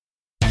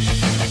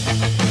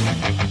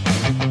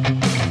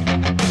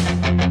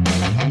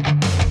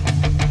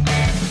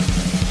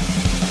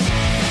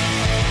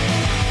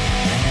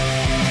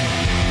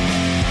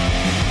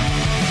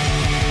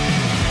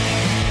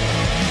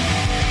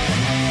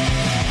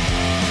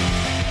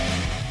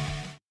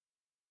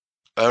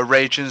A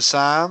Raging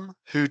Sam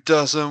who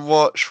doesn't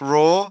watch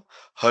Raw,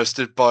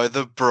 hosted by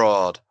the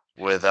Broad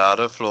without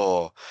a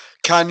flaw.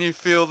 Can you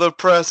feel the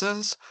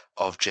presence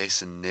of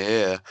Jason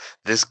near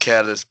this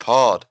careless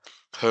pod?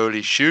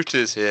 Holy shoot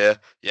is here.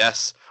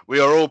 Yes,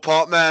 we are all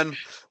part men,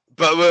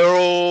 but we're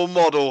all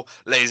model.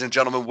 Ladies and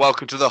gentlemen,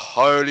 welcome to the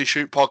Holy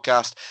Shoot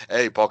podcast,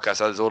 a podcast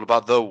that is all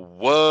about the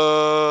world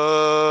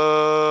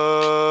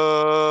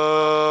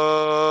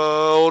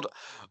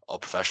of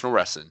professional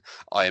wrestling.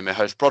 I am your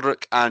host,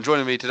 Broderick, and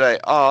joining me today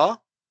are...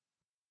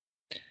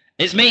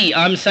 It's me,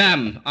 I'm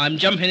Sam. I'm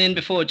jumping in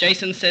before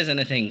Jason says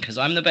anything, because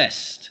I'm the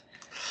best.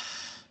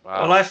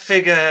 Wow. Well, I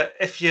figure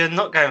if you're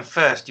not going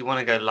first, you want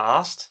to go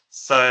last.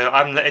 So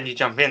I'm letting you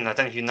jump in. I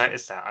don't know if you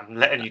noticed that. I'm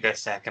letting you go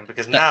second,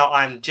 because now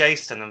I'm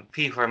Jason, and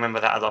people remember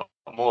that a lot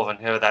more than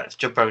who that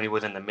Jabroni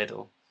was in the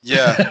middle.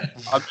 Yeah,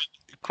 I'm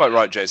quite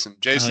right, Jason.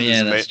 Jason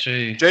that's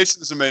true.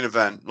 Jason's the main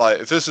event.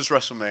 Like, if this was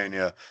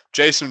WrestleMania,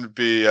 Jason would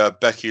be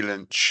Becky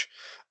Lynch.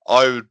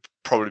 I would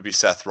probably be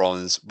Seth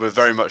Rollins. We're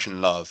very much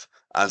in love.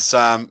 And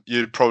Sam,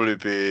 you'd probably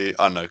be,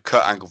 I don't know,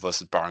 Kurt Angle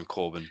versus Baron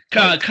Corbin.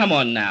 Come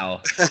on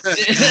now.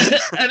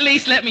 At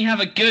least let me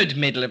have a good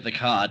middle of the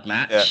card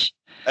match. Yeah.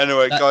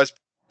 Anyway,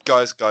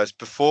 guys,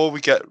 before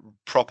we get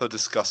proper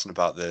discussing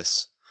about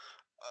this,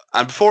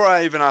 and before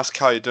I even ask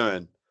how you're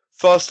doing,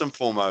 first and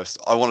foremost,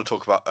 I want to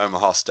talk about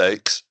Omaha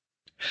Steaks.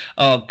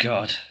 Oh,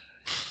 God.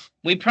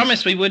 We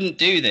promised we wouldn't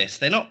do this.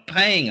 They're not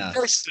paying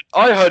us.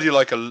 I heard you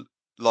like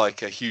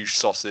a huge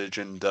sausage,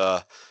 and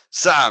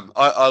Sam,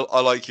 I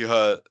like you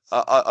heard.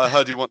 I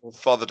heard you want the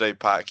Father Day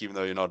pack, even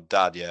though you're not a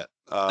dad yet.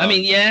 I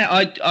mean, yeah,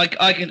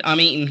 I'm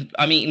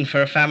eating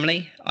for a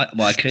family.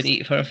 I could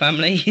eat for a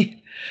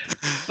family,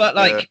 but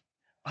like,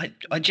 yeah.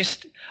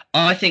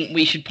 I think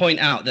we should point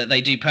out that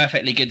they do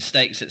perfectly good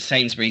steaks at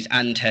Sainsbury's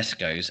and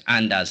Tesco's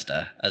and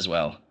Asda as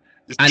well,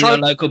 and your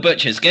local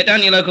butchers. Get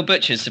down your local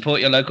butchers. Support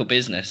your local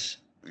business.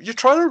 You're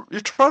trying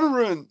to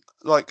ruin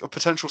like a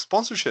potential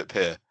sponsorship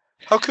here.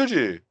 How could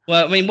you?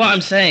 Well, I mean, what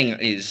I'm saying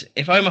is,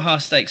 if Omaha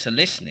Steaks are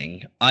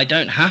listening, I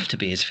don't have to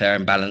be as fair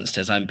and balanced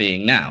as I'm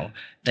being now.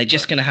 They're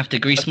just going to have to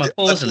grease my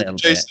paws a little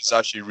bit. Jason's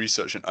actually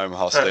researching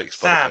Omaha Steaks.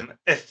 Sam,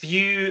 if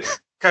you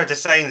go to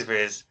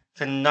Sainsbury's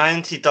for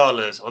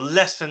 $90 or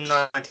less than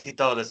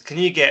 $90, can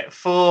you get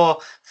 4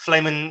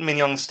 Flamin'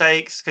 Mignon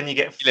steaks? Can you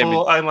get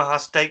 4 Omaha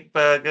Steak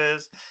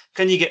burgers?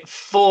 Can you get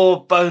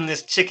 4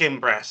 boneless chicken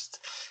breasts?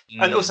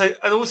 And also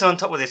on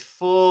top of this,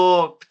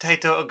 4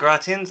 potato au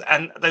gratins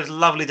and those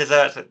lovely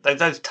desserts,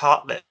 those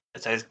tartlets,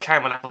 those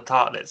caramel apple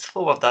tartlets,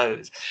 4 of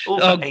those. All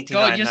for $89.99.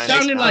 God, you're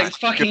sounding like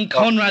fucking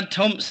Conrad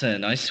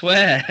Thompson, I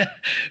swear.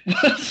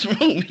 What's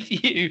wrong with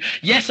you?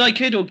 Yes, I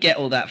could get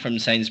all that from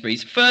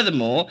Sainsbury's.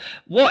 Furthermore,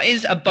 what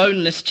is a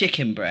boneless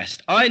chicken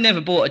breast? I never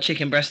bought a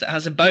chicken breast that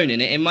has a bone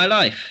in it in my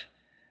life.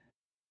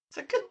 It's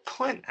a good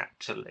point,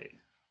 actually.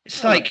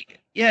 It's like...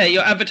 Yeah,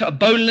 your avatar,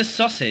 boneless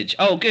sausage.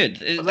 Oh, good.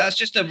 That's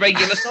just a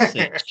regular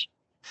sausage.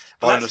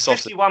 Boneless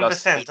sausage.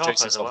 51%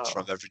 off as well.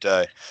 From every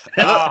day.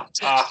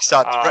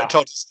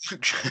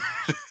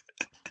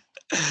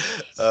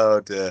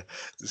 Oh dear,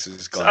 this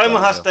is gone. So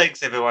Omaha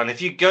Steaks, everyone.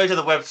 If you go to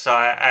the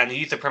website and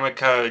use the promo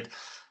code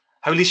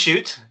Holy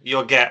Shoot,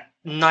 you'll get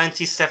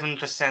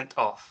 97%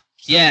 off.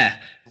 Yeah.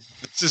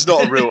 This is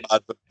not a real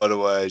advert, by the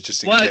way.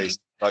 Just in case,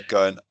 like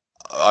going,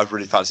 I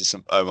really fancy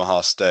some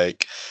Omaha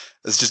Steak.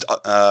 It's just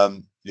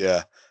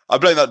yeah, I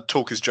blame that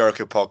Talk is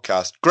Jericho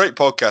podcast. Great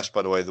podcast,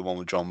 by the way, the one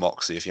with John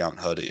Moxley. If you haven't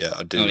heard it yet,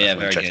 I do. Oh yeah,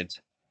 very good.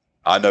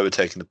 I know we're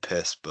taking the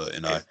piss, but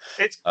you know,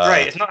 it's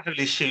great. It's not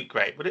Holy Shoot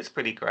great, but it's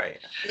pretty great.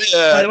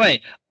 Yeah. By the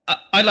way,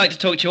 I'd like to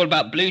talk to you all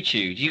about Blue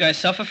Chew. Do you guys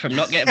suffer from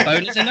not getting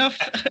boners enough?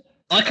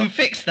 I can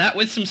fix that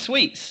with some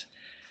sweets.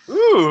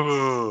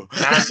 Ooh,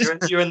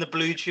 you're in the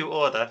Blue Chew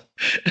order.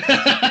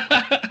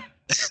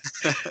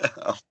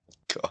 Oh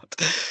God.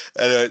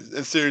 Anyway,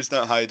 in serious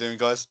note, how you doing,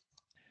 guys?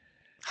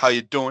 How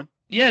you doing?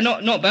 Yeah,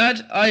 not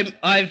bad.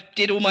 I've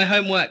did all my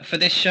homework for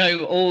this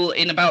show all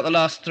in about the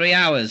last 3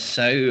 hours,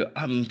 so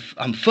I'm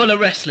full of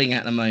wrestling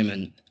at the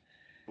moment.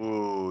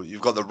 Ooh,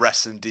 you've got the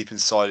wrestling deep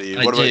inside of you.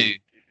 I do.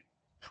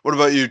 What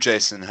about you,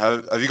 Jason?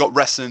 Have you got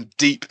wrestling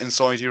deep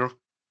inside you?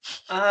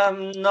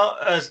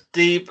 Not as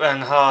deep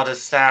and hard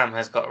as Sam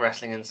has got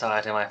wrestling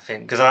inside him, I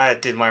think, because I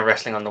did my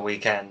wrestling on the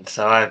weekend,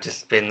 so I've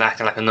just been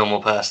acting like a normal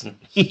person.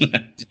 Yeah,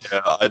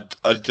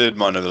 I did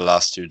mine over the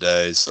last 2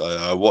 days.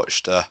 I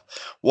watched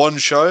one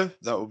show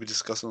that we'll be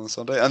discussing on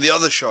Sunday, and the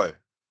other show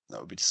that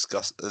will be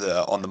discussed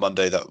on the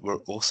Monday that we're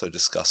also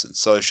discussing.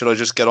 So should I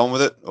just get on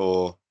with it,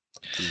 or?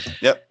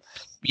 Yep.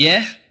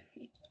 Yeah.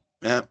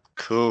 Yeah.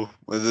 Cool.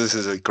 Well, this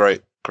is a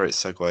great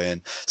segue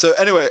in. So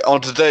anyway, on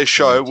today's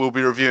show, we'll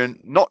be reviewing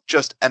not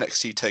just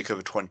NXT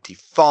TakeOver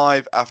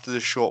 25 after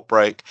this short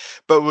break,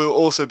 but we'll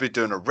also be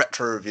doing a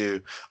retro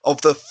review of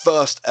the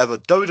first ever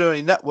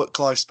WWE Network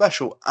Live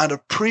special and a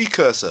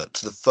precursor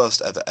to the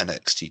first ever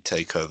NXT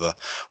TakeOver.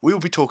 We'll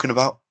be talking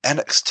about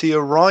NXT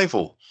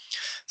Arrival.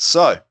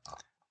 So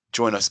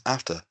join us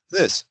after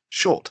this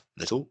short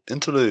little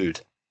interlude.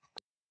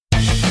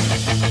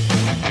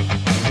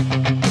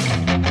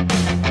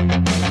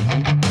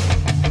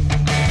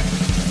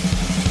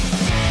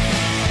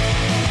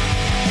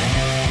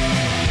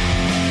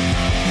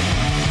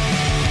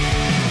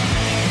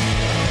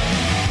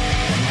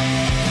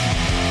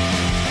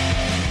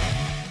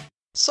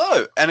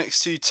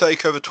 NXT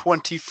TakeOver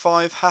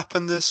 25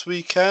 happened this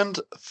weekend.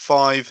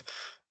 5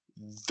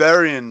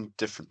 varying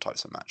different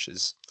types of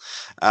matches.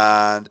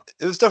 And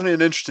it was definitely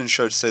an interesting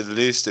show, to say the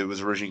least. It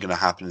was originally going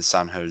to happen in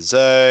San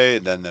Jose,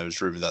 and then there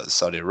was rumor that it was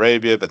Saudi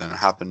Arabia, but then it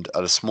happened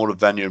at a smaller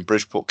venue in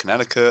Bridgeport,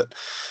 Connecticut.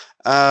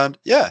 And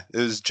yeah, it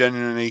was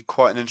genuinely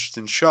quite an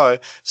interesting show.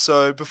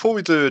 So before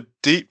we do a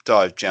deep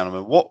dive,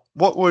 gentlemen,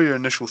 what were your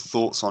initial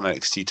thoughts on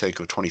NXT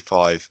TakeOver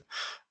 25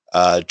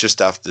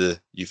 just after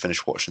you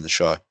finished watching the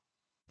show?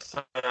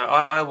 So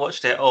I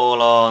watched it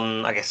all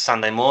on, I guess,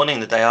 Sunday morning,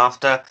 the day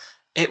after.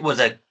 It was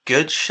a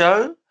good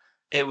show.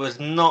 It was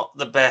not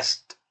the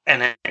best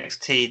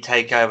NXT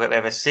TakeOver I've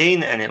ever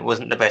seen, and it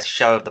wasn't the best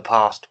show of the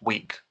past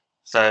week.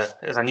 So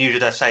it's unusual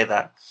to say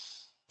that.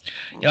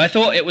 Yeah, I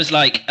thought it was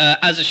like,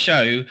 as a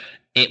show,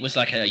 it was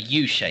like a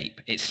U shape.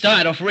 It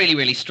started off really,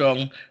 really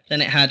strong,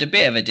 then it had a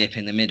bit of a dip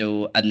in the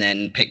middle, and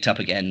then picked up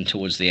again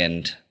towards the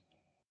end.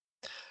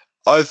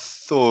 I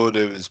thought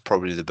it was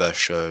probably the best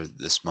show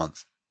this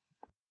month.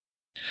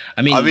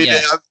 I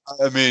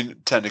mean,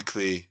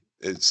 technically,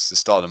 it's the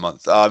start of the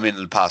month. I mean,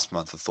 in the past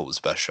month, I thought it was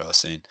the best show I've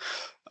seen.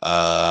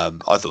 I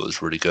thought it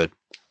was really good.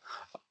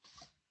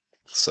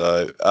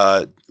 So,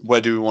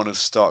 where do we want to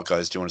start,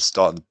 guys? Do you want to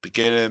start in the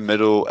beginning,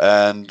 middle,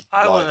 end?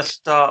 I want to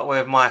start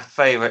with my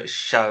favourite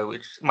show,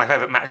 my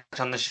favourite match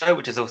on the show,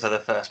 which is also the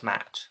first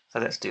match. So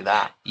let's do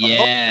that.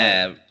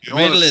 Yeah,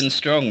 Riddle and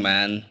Strong,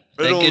 man.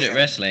 They're good at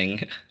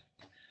wrestling.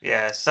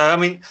 Yeah, so I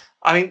mean,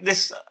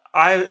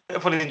 I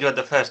probably enjoyed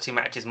the first 2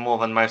 matches more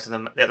than most of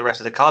the rest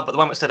of the card, but the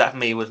one that stood out for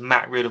me was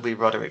Matt Riddle v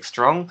Roderick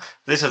Strong.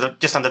 This was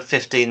just under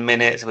 15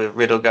 minutes with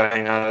Riddle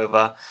going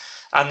over.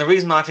 And the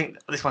reason I think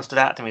this one stood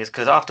out to me is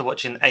because after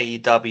watching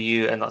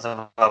AEW and lots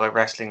of other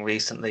wrestling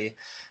recently,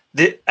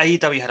 the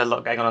AEW had a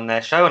lot going on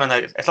their show, and I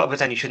know it's a lot of people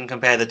saying you shouldn't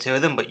compare the two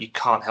of them, but you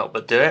can't help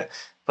but do it.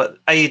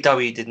 But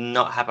AEW did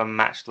not have a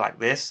match like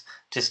this.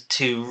 Just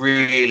 2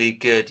 really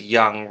good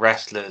young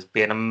wrestlers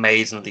being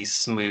amazingly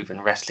smooth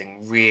and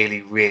wrestling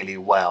really, really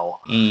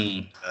well.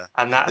 Mm.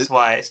 And that's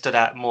why it stood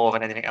out more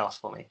than anything else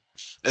for me.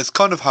 It's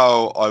kind of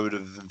how I would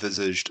have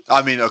envisaged.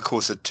 I mean, of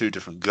course, they're 2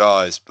 different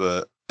guys,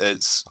 but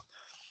it's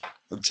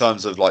in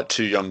terms of like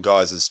 2 young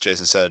guys, as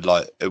Jason said,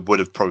 like it would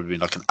have probably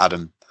been like an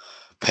Adam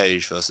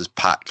Page versus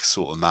Pac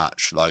sort of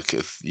match. Like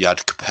if you had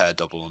to compare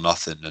Double or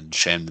Nothing, and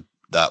shame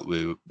that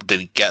we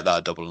didn't get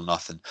that Double or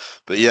Nothing.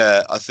 But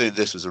yeah, I think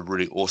this was a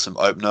really awesome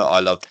opener. I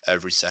loved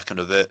every second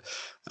of it.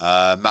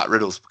 Matt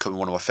Riddle's becoming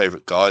one of my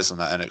favorite guys on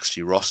that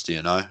NXT roster,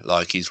 you know,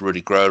 like he's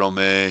really grown on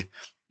me.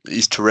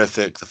 He's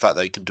terrific. The fact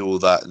that he can do all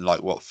that in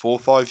like 4 or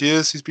 5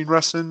 years he's been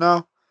wrestling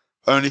now.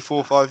 Only 4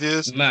 or 5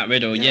 years. Matt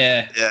Riddle,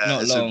 yeah,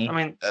 not long. I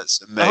mean,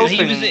 that's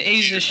amazing. He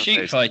was a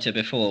shoot fighter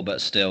before, but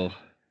still.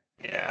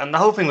 Yeah, and the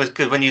whole thing was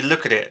good when you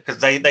look at it,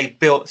 because they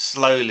built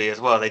slowly as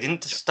well. They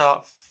didn't just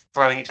start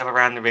throwing each other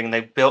around the ring.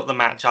 They built the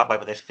match up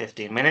over this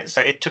 15 minutes,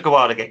 so it took a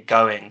while to get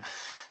going.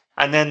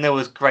 And then there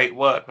was great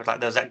work. There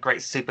was that great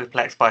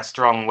superplex by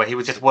Strong where he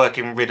was just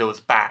working Riddle's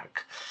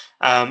back.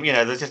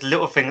 There's just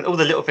little things, all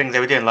the little things they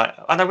were doing.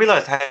 And I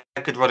realised how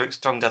good Roderick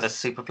Strong does a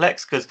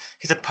superplex, because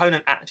his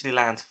opponent actually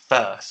lands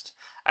first,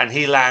 and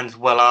he lands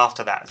well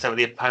after that, so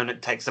the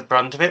opponent takes the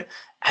brunt of it.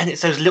 And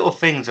it's those little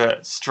things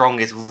that Strong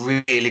is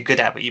really good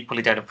at, but you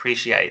probably don't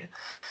appreciate.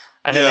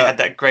 And then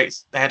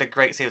they had a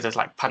great series of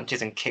like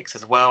punches and kicks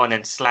as well, and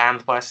then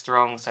slams by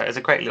Strong. So it was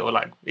a great little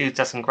he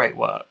does some great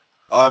work.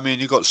 I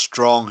mean, you got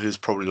Strong, who's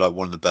probably like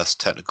one of the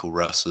best technical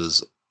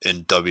wrestlers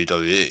in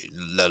WWE,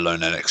 let alone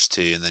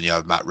NXT, and then you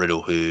have Matt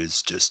Riddle,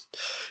 who's just,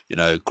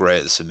 great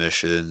at the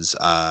submissions.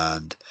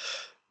 And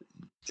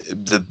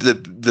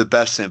the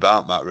best thing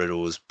about Matt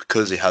Riddle is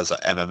because he has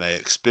that MMA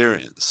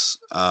experience.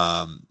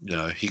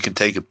 He can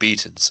take a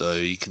beating, so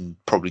he can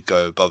probably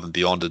go above and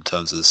beyond in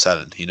terms of the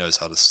selling. He knows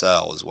how to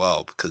sell as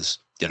well because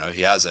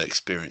he has that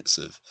experience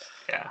of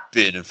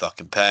being in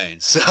fucking pain.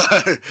 So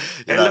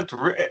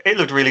it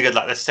looked really good,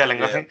 like the selling.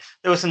 Yeah. I think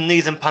there were some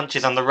knees and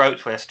punches on the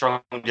ropes where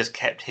Strong just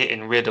kept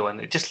hitting Riddle,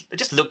 and it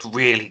just looked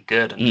really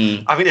good.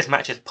 And I think this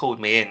match has pulled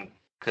me in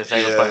because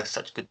they were both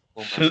such good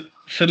performers.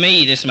 For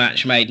me, this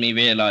match made me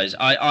realise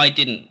I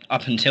didn't,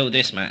 up until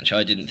this match,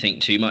 I didn't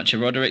think too much of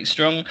Roderick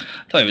Strong.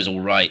 I thought he was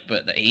all right,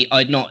 but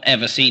I'd not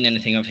ever seen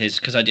anything of his,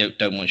 because I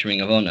don't watch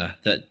Ring of Honor,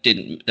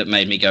 that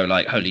made me go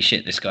like, holy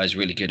shit, this guy's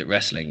really good at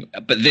wrestling.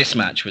 But this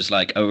match was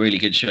like a really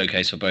good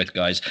showcase for both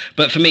guys.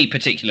 But for me,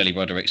 particularly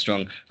Roderick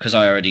Strong, because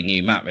I already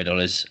knew Matt Riddle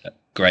is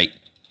great,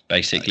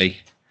 basically.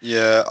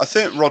 Yeah, I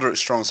think Roderick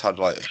Strong's had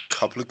like a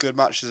couple of good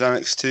matches in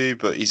NXT,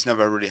 but he's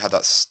never really had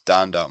that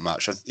standout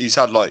match. He's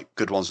had like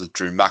good ones with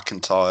Drew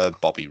McIntyre,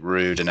 Bobby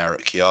Roode, and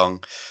Eric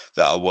Young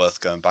that are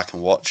worth going back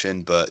and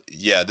watching. But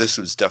yeah, this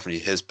was definitely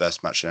his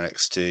best match in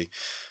NXT.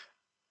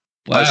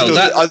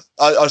 Wow,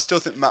 I still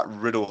think Matt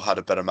Riddle had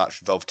a better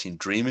match with Velveteen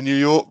Dream in New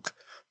York,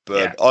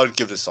 but I'd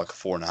give this like a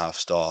 4.5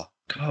 star.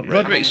 God,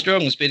 Roderick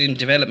Strong's been in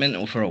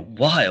developmental for a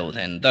while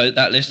then, though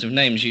that list of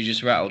names you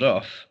just rattled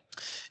off.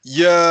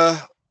 Yeah,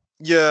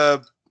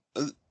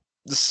 at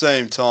the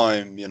same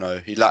time,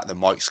 he lacked the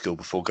mic skill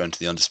before going to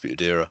the Undisputed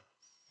Era.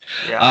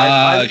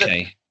 Yeah,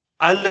 okay.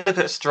 I look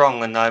at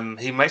Strong and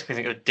he makes me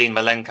think of Dean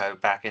Malenko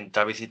back in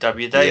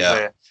WCW days,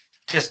 where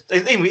just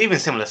even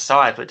similar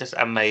size, but just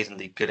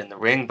amazingly good in the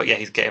ring. But yeah,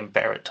 he's getting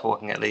better at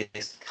talking at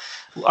least.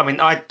 I mean,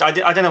 I don't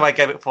know if I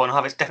gave it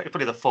 4.5. It's definitely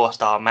probably the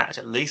 4-star match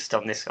at least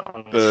on this show for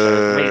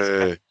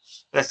me.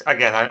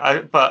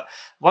 But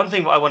one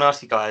thing I want to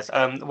ask you guys,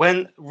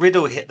 when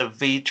Riddle hit the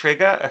V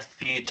trigger a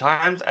few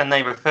times, and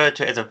they referred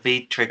to it as a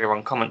V trigger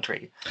on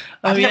commentary,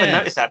 I've never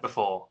noticed that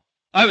before.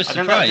 I was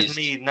surprised. That was just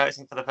me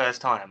noticing for the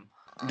first time.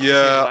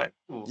 Yeah,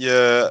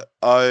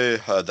 I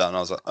heard that and I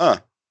was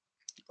like,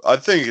 I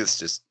think it's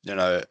just,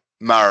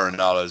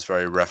 Maranello is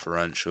very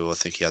referential. I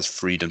think he has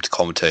freedom to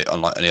commentate,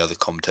 unlike any other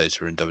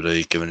commentator in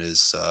WWE,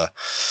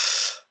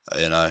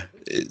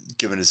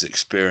 given his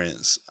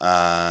experience.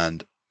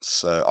 And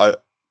so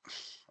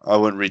I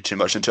wouldn't read too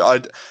much into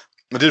it.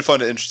 I did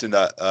find it interesting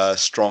that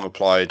Strong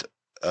applied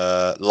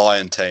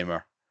Lion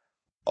Tamer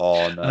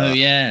on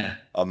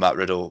Matt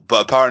Riddle,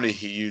 but apparently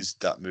he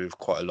used that move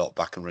quite a lot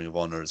back in Ring of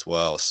Honor as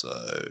well. So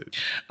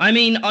I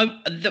mean,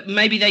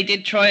 maybe they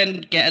did try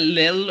and get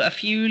a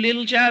few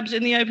little jabs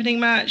in the opening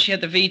match. You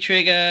had the V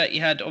trigger,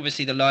 you had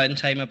obviously the Lion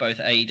Tamer, both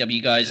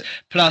AEW guys,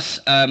 plus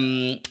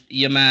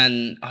your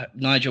man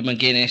Nigel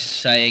McGuinness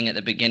saying at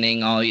the beginning,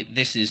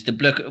 this is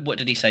what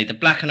did he say? The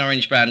black and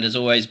orange brand has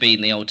always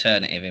been the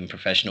alternative in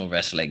professional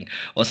wrestling,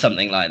 or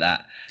something like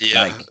that.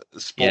 Yeah,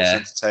 sports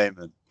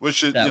entertainment.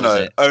 Which is,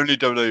 only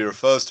WWE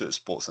refers to it as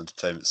sports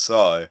entertainment.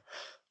 So,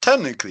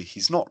 technically,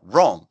 he's not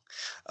wrong.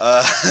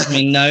 I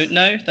mean, no,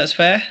 that's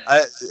fair.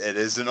 It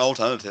is an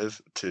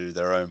alternative to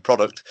their own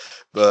product.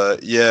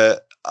 But, yeah,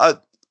 I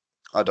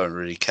don't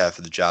really care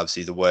for the jabs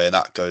either way. And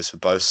that goes for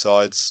both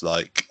sides.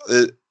 Like,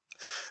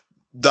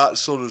 that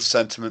sort of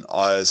sentiment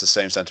is the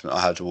same sentiment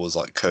I had towards,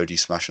 like, Cody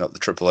smashing up the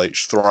Triple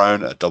H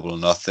throne at Double or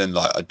Nothing.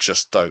 Like, I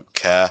just don't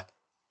care.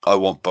 I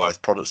want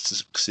both products to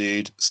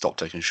succeed. Stop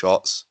taking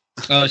shots.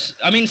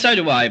 I mean, so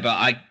do I,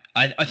 but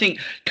I think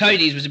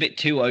Cody's was a bit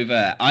too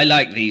overt. I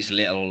like these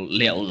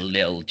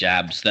little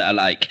jabs that are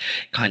like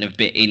kind of a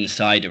bit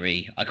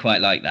insidery. I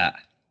quite like that.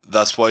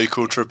 That's why you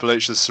call Triple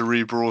H the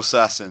cerebral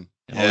assassin.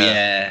 Oh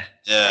yeah.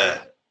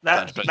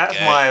 That's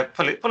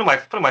probably one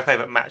of my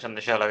favorite match on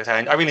the show. Like I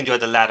say, I really enjoyed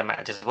the ladder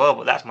match as well,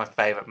 but that's my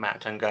favorite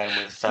match I'm going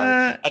with. So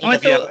I don't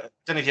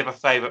know if you have a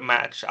favorite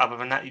match other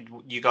than that.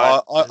 You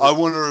guys. I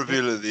want to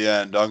reveal at the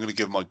end. I'm going to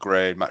give my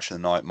grade, match of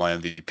the night, my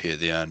MVP at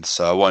the end.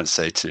 So I won't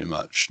say too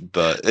much,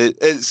 but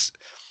it's.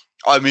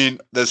 I mean,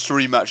 there's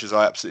 3 matches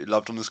I absolutely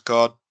loved on this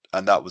card,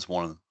 and that was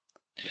one of them.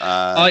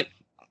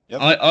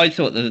 I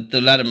thought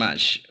the ladder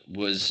match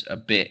was a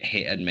bit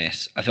hit and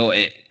miss. I thought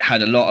it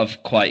had a lot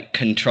of quite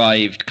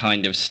contrived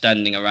kind of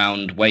standing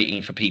around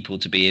waiting for people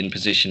to be in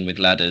position with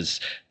ladders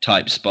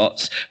type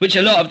spots, which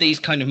a lot of these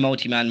kind of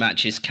multi-man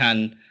matches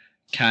can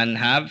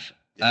have.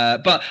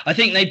 But I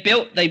think they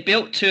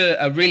built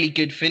to a really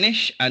good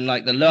finish, and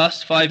like the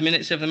last 5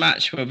 minutes of the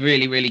match were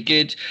really, really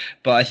good.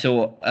 But I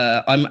thought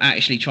I'm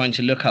actually trying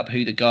to look up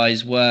who the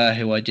guys were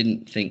who I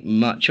didn't think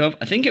much of.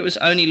 I think it was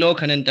Oney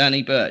Lorcan and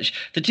Danny Burch,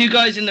 the 2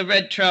 guys in the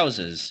red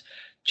trousers.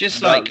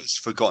 That was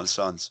Forgotten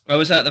Sons. Oh,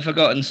 was that the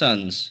Forgotten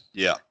Sons?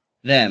 Yeah.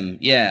 Them,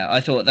 yeah.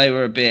 I thought they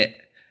were a bit.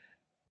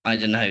 I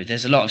don't know.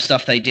 There's a lot of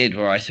stuff they did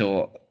where I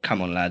thought,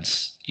 come on,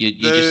 lads. You're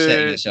just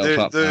setting yourself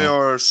up. They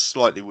are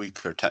slightly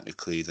weaker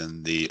technically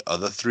than the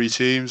other 3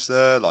 teams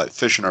there, like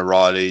Fish and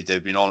O'Reilly.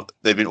 They've been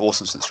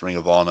awesome since Ring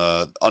of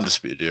Honor.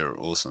 Undisputed Era,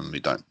 awesome.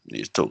 We don't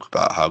need to talk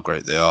about how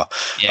great they are.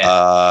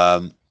 Yeah.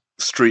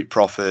 Street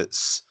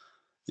Profits,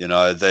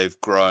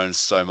 they've grown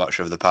so much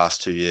over the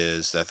past 2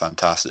 years. They're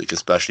fantastic,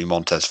 especially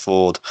Montez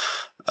Ford.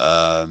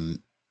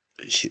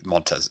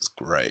 Montez is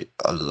great.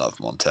 I love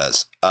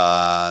Montez,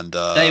 and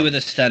they were the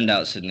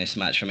standouts in this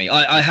match for me.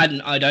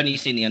 I'd only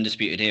seen the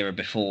Undisputed Era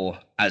before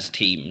as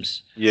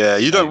teams. Yeah,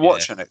 you don't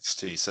watch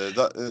NXT, so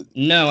that.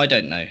 No, I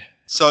don't know.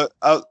 So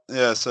so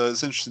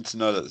it's interesting to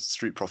know that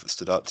Street Profits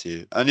stood up to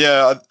you, and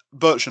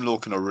Burch and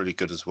Lorcan are really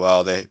good as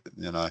well. They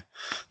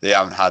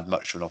haven't had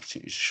much of an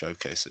opportunity to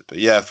showcase it, but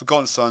yeah,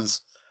 Forgotten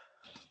Sons,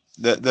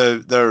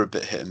 they're a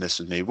bit hit and miss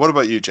with me. What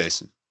about you,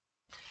 Jason?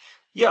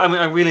 Yeah, I mean,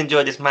 I really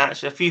enjoyed this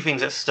match. A few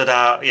things that stood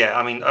out. Yeah,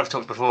 I mean, I've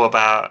talked before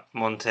about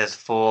Montez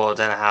Ford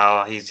and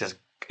how he's just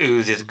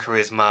oozes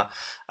charisma.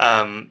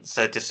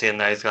 So just seeing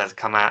those guys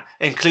come out,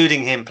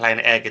 including him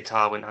playing air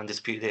guitar when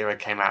Undisputed Era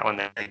came out, when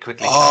they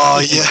quickly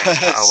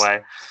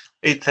away.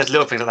 There's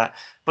little things like that.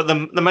 But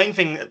the main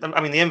thing,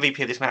 I mean, the MVP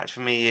of this match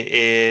for me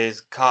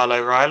is Kyle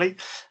O'Reilly.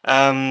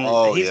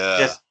 He's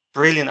just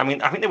brilliant. I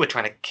mean, I think they were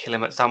trying to kill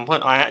him at some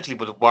point. I actually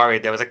was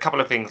worried. There was a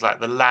couple of things like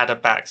the ladder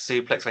back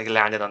suplex where he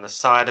landed on the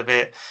side of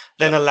it.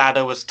 Then a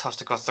ladder was tossed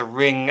across the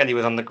ring and he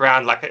was on the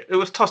ground. Like it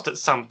was tossed at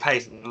some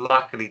pace and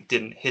luckily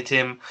didn't hit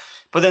him.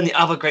 But then the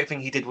other great thing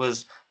he did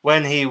was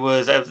when there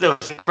was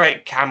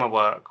great camera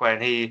work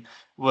when he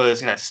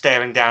was,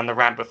 staring down the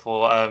ramp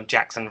before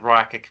Jackson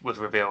Ryker was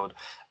revealed.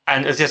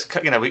 And it was just,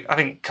 I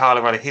think Kyle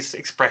O'Reilly, his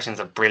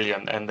expressions are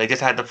brilliant, and they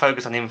just had to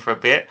focus on him for a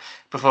bit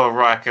before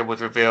Riker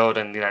was revealed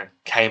and,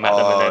 came at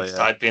them and then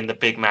started being the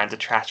big man to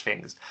trash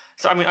things.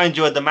 So, I mean, I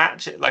enjoyed the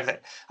match.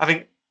 Like I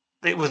think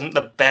it wasn't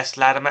the best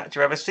ladder match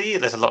you ever see.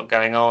 There's a lot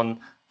going on,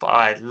 but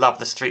I love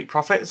the Street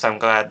Profits. I'm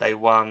glad they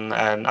won,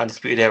 and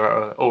Undisputed Era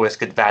are always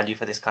good value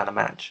for this kind of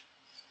match.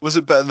 Was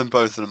it better than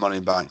both of the Money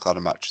in the Bank ladder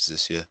matches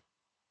this year?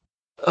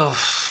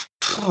 Oh,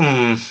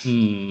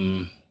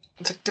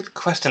 It's a good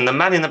question. The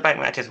Money in the Bank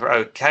matches were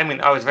okay. I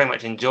mean, I was very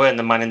much enjoying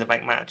the Money in the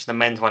Bank match, the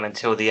men's one,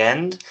 until the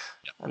end,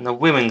 and the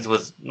women's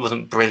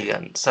wasn't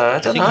brilliant. So I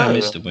don't know. I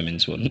missed the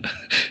women's one.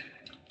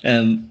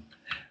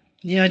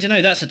 Yeah, I don't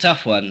know. That's a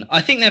tough one.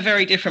 I think they're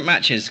very different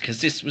matches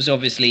because this was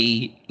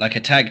obviously like a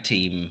tag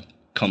team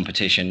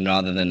competition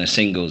rather than a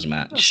singles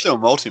match. Still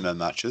multi-man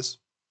matches.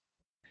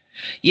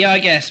 Yeah, I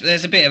guess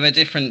there's a bit of a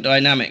different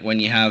dynamic when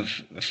you have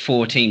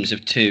 4 teams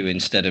of 2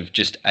 instead of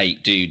just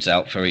 8 dudes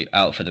out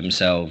for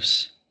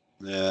themselves.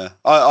 Yeah,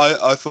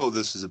 I thought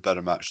this was a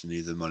better match than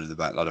either Money in the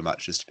Bank ladder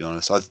matches. To be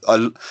honest,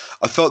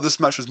 I felt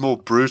this match was more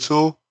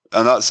brutal,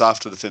 and that's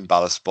after the Finn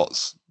Balor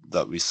spots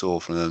that we saw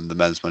from the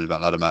men's Money in the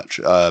Bank ladder match.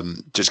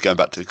 Just going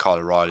back to Kyle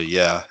O'Reilly,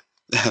 yeah.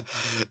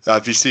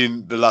 Have you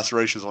seen the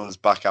lacerations on his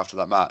back after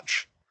that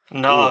match?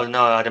 No,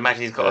 I'd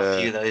imagine he's got a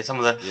few though.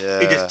 Some of the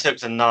he just took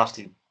some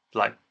nasty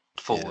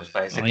falls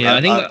basically.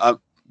 I think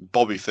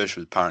Bobby Fish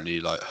was apparently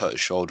hurt his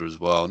shoulder as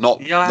well. Not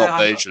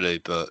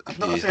majorly, but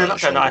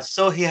I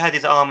saw he had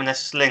his arm in a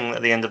sling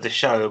at the end of the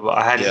show, but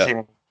I hadn't seen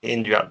any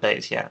injury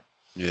updates yet.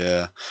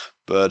 Yeah,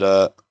 but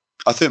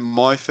I think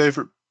my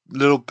favourite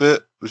little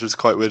bit, which was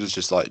quite weird, is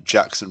just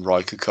Jackson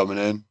Riker coming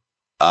in,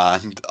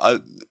 and I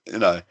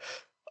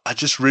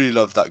just really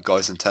love that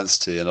guy's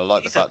intensity, and I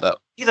like the fact that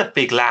he's a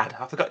big lad.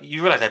 I forgot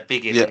you realise how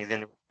big he is when he's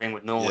in the ring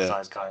with normal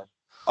sized guys.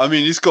 I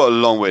mean, he's got a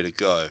long way to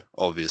go,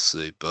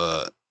 obviously,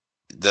 but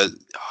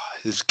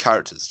his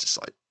character's just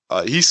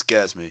he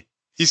scares me.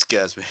 He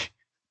scares me.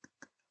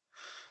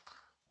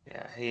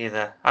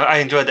 Yeah, I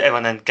enjoyed that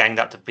everyone then ganged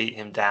up to beat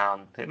him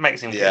down. It makes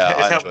him.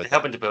 It's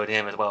helping to build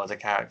him as well as a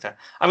character.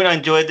 I mean, I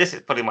enjoyed this.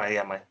 It's probably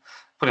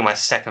my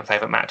second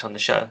favorite match on the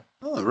show.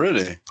 Oh,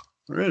 really?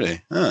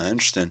 Really? Oh,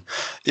 interesting.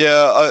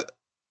 Yeah,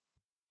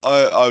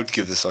 I would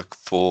give this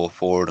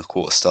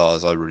 4.25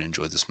 stars. I really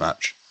enjoyed this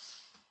match.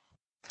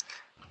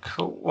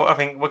 Cool. Well, I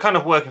think we're kind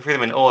of working through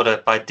them in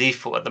order by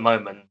default at the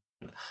moment.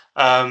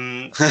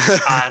 And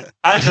actually,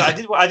 I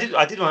did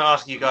want to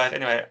ask you guys.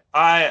 Anyway,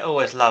 I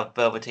always love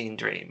Velveteen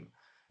Dream.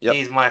 Yep.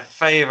 He's my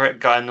favorite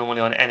guy normally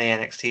on any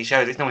NXT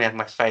shows. It's normally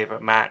my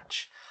favorite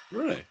match.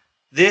 Really?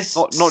 This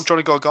not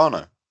Johnny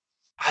Gargano.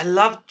 I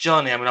love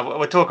Johnny. I mean,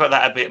 we'll talk about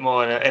that a bit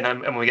more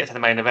and when we get to the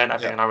main event, I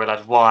think, and I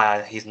realise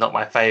why he's not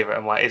my favourite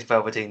and why it's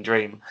Velveteen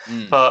Dream.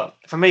 But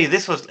for me,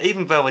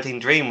 even Velveteen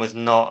Dream was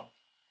not,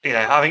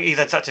 I think he's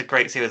had such a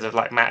great series of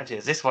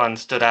matches. This one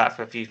stood out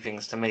for a few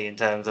things to me in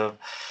terms of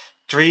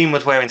Dream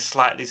was wearing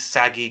slightly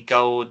saggy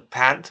gold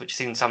pants, which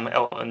seemed some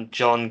Elton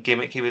John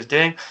gimmick he was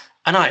doing.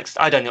 And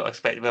I don't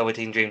expect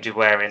Velveteen Dream to be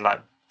wearing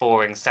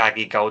boring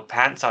saggy gold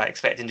pants. I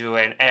expect him to be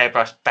wearing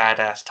airbrushed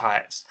badass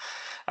tights.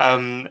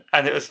 And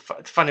it was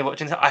funny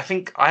watching. I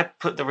think I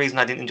put the reason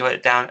I didn't enjoy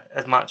it down to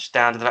the fact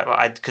that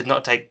I could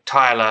not take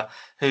Tyler,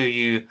 who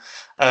you,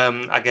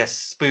 I guess,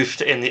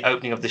 spoofed in the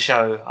opening of the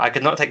show. I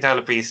could not take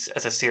Tyler Breeze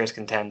as a serious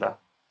contender.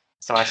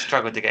 So I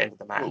struggled to get into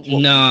the match.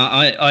 No,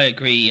 I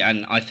agree,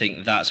 and I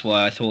think that's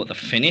why I thought the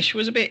finish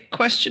was a bit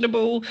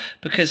questionable,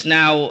 because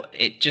now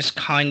it just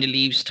kind of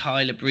leaves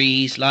Tyler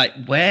Breeze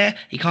where?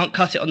 He can't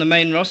cut it on the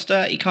main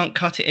roster, he can't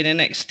cut it in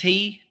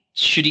NXT.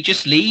 Should he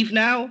just leave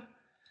now?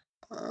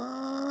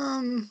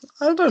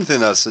 I don't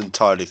think that's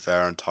entirely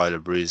fair on Tyler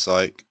Breeze.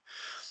 I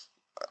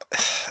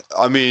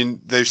mean,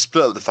 they've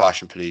split up the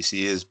Fashion Police.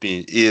 He is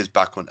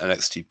back on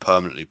NXT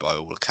permanently by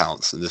all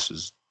accounts, and this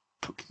was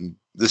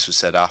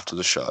said after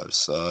the show,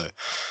 so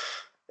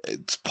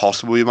it's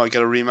possible you might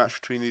get a rematch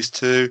between these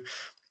two.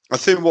 I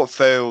think this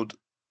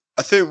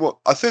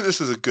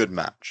was a good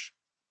match.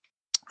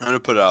 I'm gonna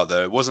put it out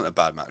there. It wasn't a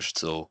bad match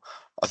at all.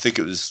 I think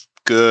it was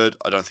good.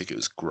 I don't think it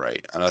was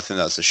great, and I think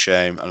that's a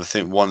shame. And I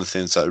think one of the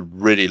things that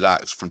really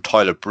lacked from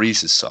Tyler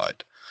Breeze's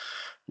side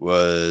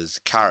was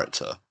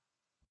character.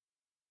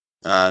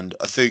 And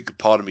I think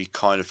part of me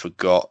kind of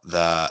forgot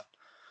that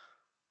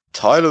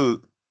Tyler,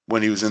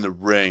 when he was in the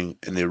ring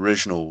in the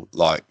original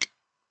batch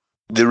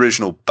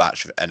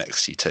of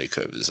NXT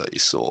takeovers that you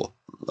saw,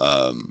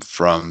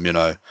 from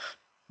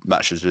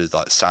matches with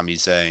Sami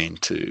Zayn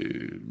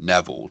to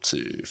Neville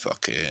to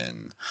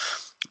fucking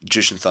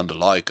Jushin Thunder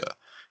Liger,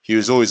 he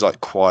was always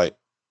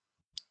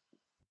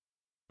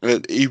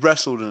he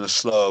wrestled in a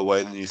slower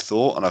way than you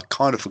thought, and I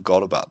kind of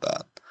forgot about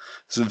that.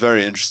 It's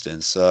very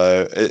interesting.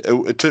 So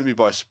it took me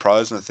by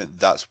surprise, and I think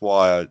that's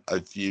why I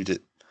viewed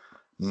it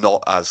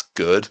not as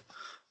good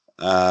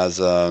as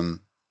other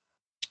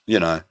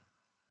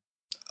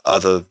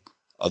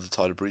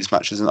Tyler Breeze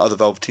matches and other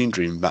Velveteen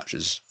Dream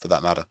matches for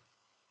that matter.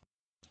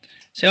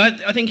 So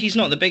I think he's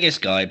not the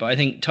biggest guy, but I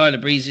think Tyler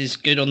Breeze is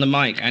good on the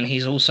mic, and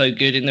he's also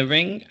good in the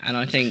ring, and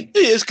I think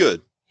he is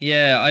good.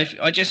 Yeah,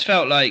 I just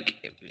felt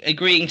like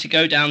agreeing to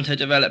go down to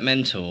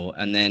developmental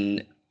and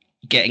then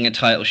getting a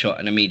title shot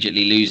and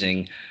immediately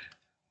losing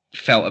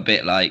felt a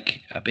bit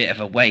of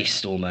a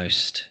waste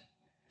almost.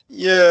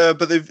 Yeah,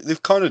 but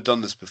they've kind of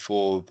done this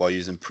before by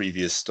using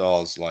previous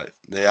stars. Like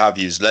they have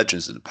used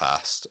legends in the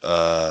past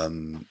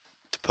to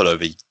put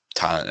over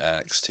talent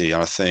at NXT,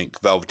 and I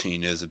think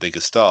Velveteen is a bigger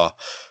star.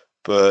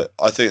 But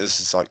I think this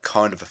is like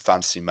kind of a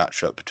fantasy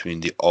matchup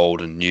between the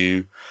old and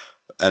new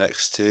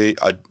NXT.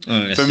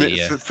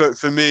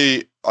 For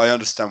me, I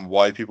understand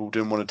why people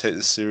didn't want to take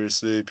this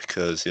seriously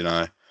because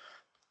a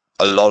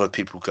lot of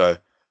people go,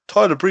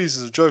 Tyler Breeze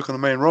is a joke on the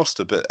main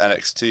roster, but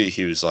NXT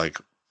he was like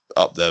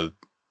up there,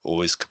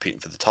 always competing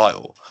for the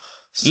title.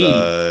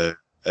 So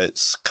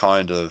it's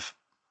kind of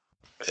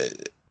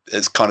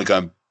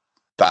going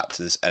back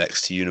to this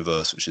NXT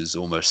universe, which is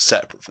almost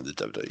separate from the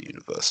WWE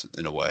universe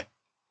in a way.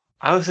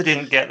 I also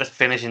didn't get the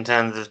finish in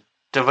terms of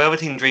the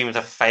Velveteen Dream is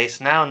a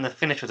face now, and the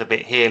finish was a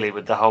bit heely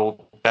with the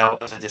whole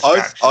belt as a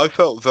distraction. I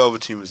felt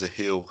Velveteen was a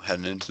heel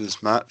heading into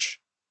this match.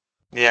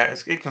 Yeah,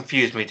 it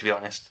confused me, to be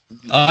honest.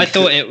 I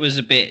thought it was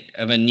a bit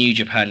of a New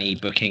Japan-y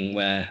booking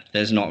where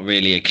there's not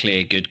really a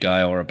clear good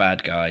guy or a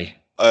bad guy.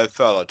 I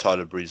felt like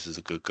Tyler Breeze was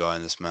a good guy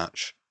in this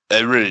match.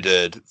 It really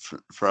did.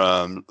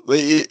 From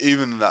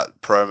even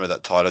that promo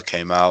that Tyler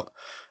came out,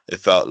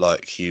 it felt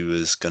like he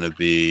was going to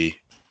be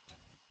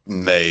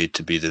made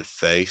to be the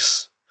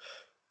face.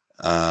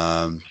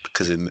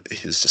 Because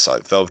he was just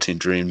like Velveteen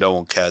Dream, no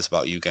one cares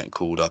about you getting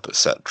called up,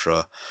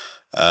 etc.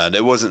 And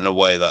it wasn't in a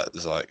way that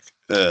was like,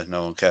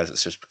 no one cares.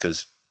 It's just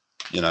because,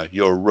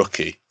 you're a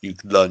rookie. You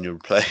learn your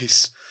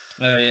place.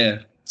 Oh, yeah.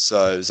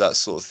 So it was that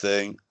sort of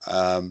thing.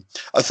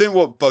 I think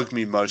what bugged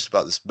me most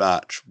about this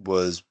match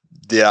was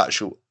the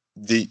actual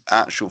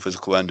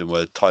physical ending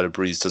where Tyler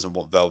Breeze doesn't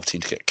want Velveteen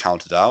to get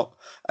counted out.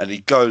 And he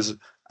goes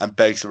and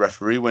begs the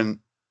referee when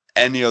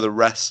any other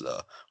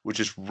wrestler would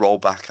just roll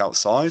back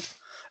outside.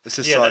 It's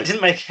just that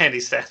didn't make any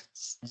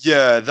sense.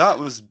 Yeah, that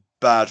was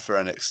bad for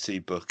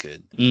NXT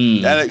booking.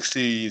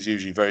 NXT is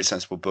usually very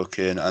sensible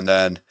booking, and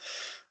then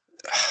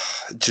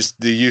just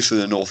the use of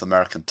the North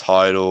American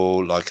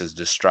title, like as a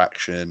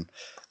distraction,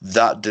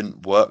 that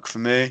didn't work for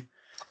me,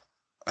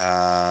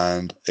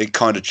 and it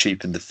kind of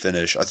cheapened the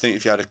finish. I think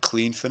if you had a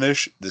clean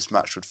finish, this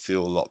match would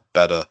feel a lot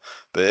better.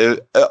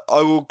 But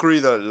I will agree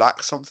that it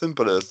lacked something,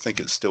 but I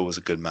think it still was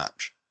a good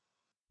match.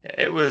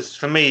 It was,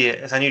 for me,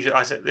 it's unusual.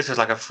 I said this was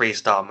like a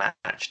 3-star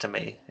match to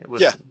me. It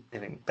was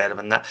anything better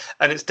than that.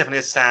 And it's definitely,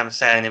 as Sam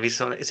saying,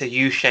 it's a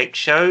U-shaped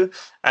show,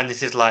 and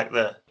this is like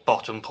the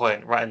bottom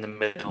point, right in the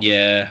middle.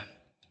 Yeah.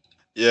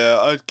 Yeah,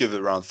 I'd give it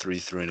around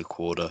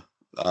 3.25.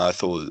 I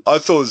thought it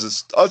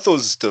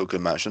was still a good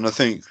match, and I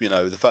think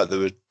the fact that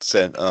we're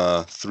saying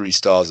 3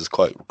 stars is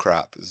quite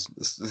crap. It's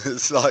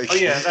like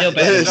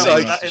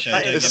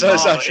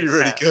it's actually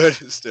really good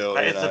still.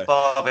 That is the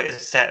bar that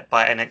is set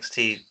by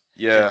NXT.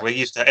 Yeah, we're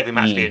used to every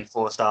match being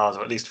 4 stars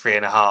or at least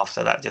 3.5.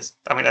 So that's just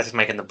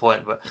making the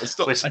point. But it's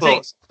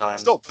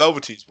not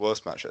Velveteen's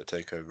worst match at a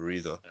takeover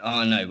either.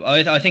 Oh no,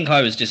 I think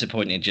I was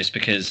disappointed just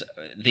because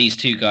these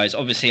two guys.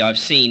 Obviously, I've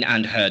seen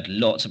and heard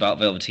lots about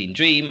Velveteen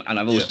Dream, and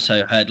I've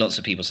also heard lots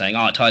of people saying,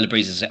 "Oh, Tyler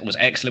Breeze was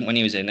excellent when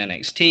he was in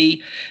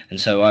NXT,"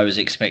 and so I was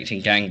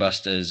expecting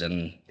gangbusters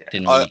and.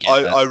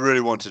 I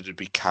really wanted to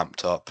be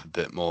camped up a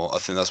bit more. I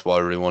think that's what I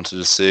really wanted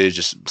to see,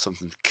 just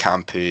something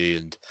campy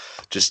and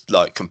just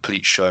like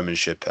complete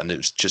showmanship, and it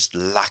was just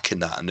lacking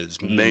that, and it was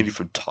mainly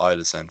from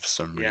Tyler's end for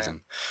some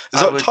reason.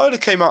 It's like Tyler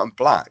came out in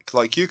black.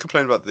 Like you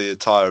complained about the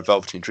attire of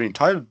Velveteen Dream.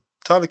 Tyler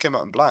came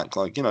out in black.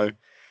 Like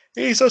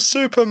he's a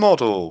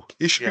supermodel.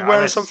 He should be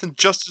wearing something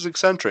just as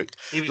eccentric.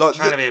 He was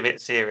trying to be a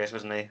bit serious,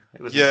 wasn't he?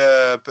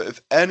 But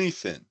if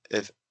anything.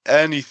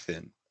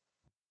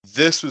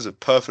 This was a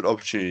perfect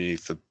opportunity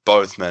for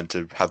both men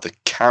to have the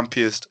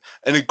campiest,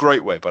 in a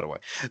great way, by the way,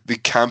 the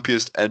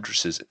campiest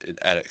entrances in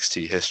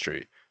NXT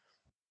history.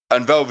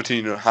 And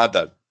Velveteen had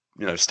that,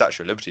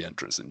 Statue of Liberty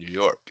entrance in New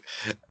York.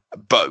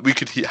 But we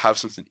could have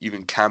something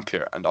even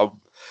campier. And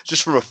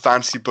just from a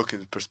fantasy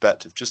booking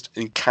perspective, just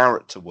in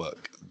character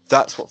work,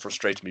 that's what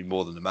frustrated me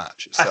more than the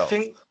match itself. I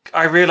think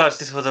I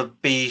realised this was a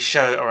B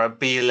show or a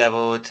B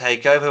level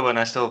takeover when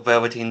I saw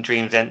Velveteen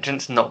Dream's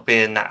entrance not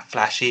being that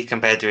flashy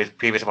compared to his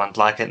previous ones,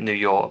 like at New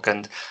York.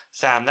 And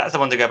Sam, that's the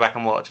one to go back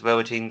and watch.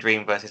 Velveteen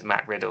Dream versus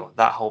Matt Riddle.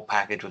 That whole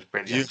package was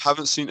brilliant. You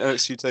haven't seen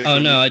NXT Takeover? Oh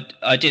no,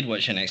 I did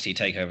watch NXT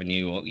Takeover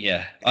New York.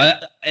 Yeah,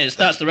 that's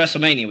the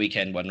WrestleMania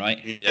weekend one, right?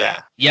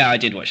 Yeah, I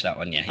did watch that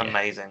one. Yeah,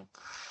 amazing.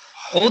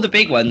 All the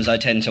big ones I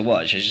tend to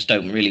watch. I just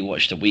don't really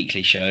watch the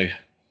weekly show.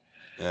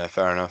 Yeah,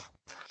 fair enough.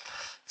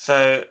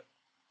 So,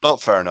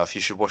 not fair enough. You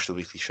should watch the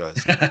weekly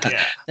shows.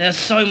 There's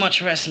so much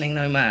wrestling,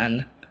 though,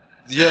 man.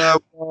 Yeah,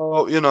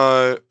 well,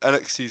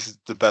 NXT is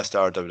the best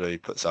hour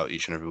WWE puts out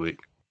each and every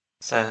week.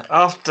 So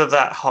after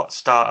that hot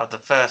start of the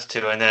first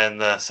two, and then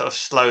the sort of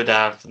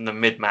slowdown from the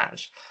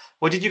mid-match,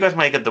 what did you guys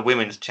make of the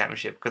women's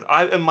championship?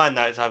 Because in my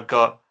notes I've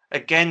got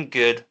again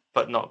good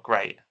but not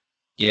great.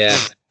 Yeah.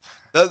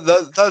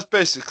 That's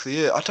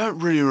basically it. I don't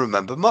really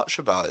remember much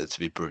about it, to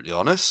be brutally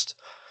honest.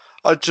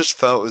 I just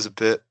felt it was a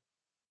bit.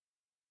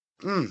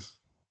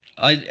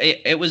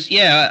 It was,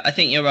 yeah, I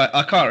think you're right.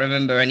 I can't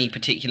remember any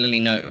particularly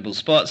notable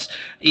spots.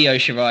 Io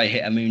Shirai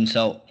hit a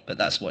moonsault, but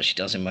that's what she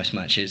does in most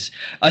matches.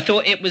 I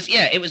thought it was,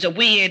 yeah, it was a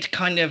weird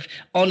kind of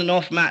on and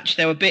off match.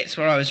 There were bits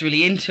where I was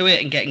really into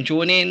it and getting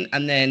drawn in,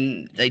 and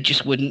then they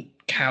just wouldn't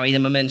carry the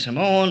momentum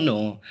on,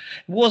 or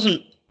it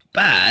wasn't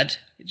bad.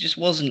 It just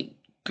wasn't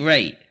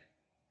great.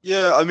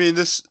 Yeah, I mean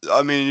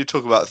you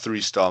talk about a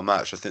 3-star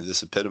match. I think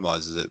this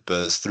epitomizes it.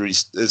 But it's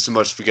the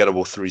most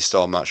forgettable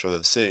 3-star match I've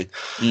ever seen.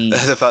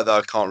 The fact that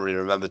I can't really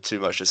remember too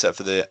much except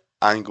for the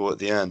angle at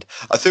the end.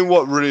 I think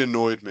what really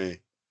annoyed me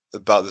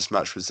about this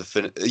match was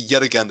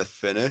yet again the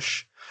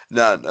finish.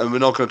 Now, and we're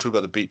not going to talk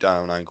about the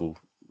beatdown angle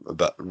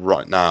about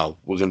right now.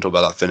 We're going to talk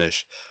about that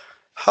finish.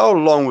 How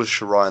long was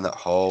Shirai in that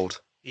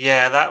hold?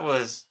 Yeah, that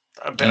was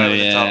a bit over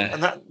the top,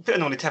 and that bit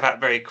normally tap out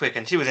very quick,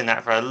 and she was in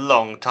that for a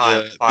long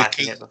time,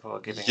 fighting it before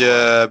giving.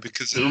 Yeah,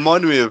 because it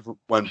reminded me of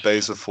when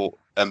Baszler fought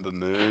Ember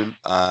Moon,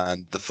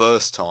 and the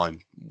first time,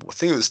 I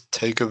think it was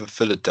Takeover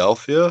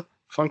Philadelphia,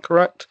 if I'm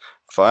correct.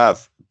 If I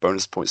have,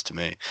 bonus points to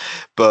me.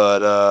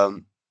 But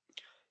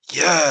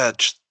yeah, it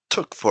just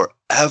took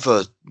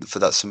forever for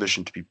that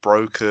submission to be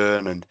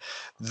broken, and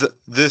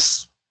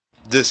this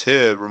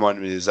here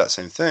reminded me of the exact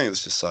same thing. It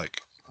was just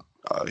like,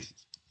 you're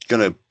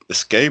gonna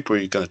escape or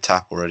you're gonna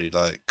tap already?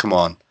 Like, come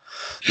on.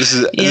 This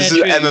is an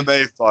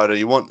MMA fighter.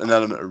 You want an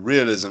element of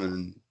realism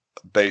in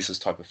Baszler's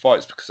type of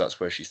fights because that's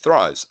where she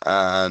thrives.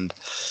 And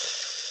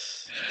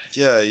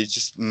yeah, you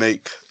just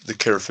make the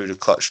Kirifuda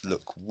clutch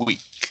look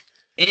weak.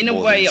 In a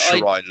way,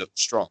 Shirai look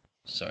strong.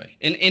 Sorry.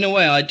 In a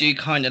way, I do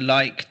kind of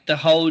like the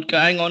hold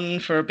going on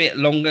for a bit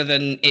longer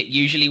than it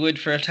usually would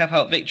for a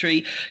tap-out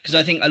victory, because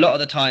I think a lot of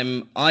the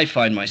time I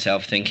find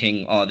myself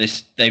thinking,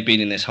 they've been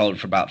in this hold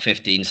for about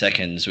 15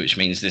 seconds, which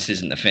means this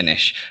isn't the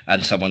finish,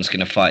 and someone's going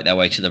to fight their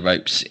way to the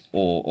ropes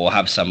or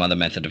have some other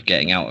method of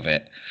getting out of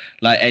it.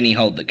 Like any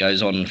hold that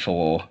goes on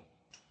for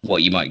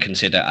what you might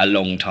consider a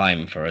long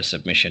time for a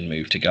submission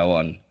move to go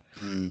on,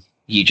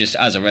 you just,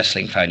 as a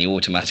wrestling fan, you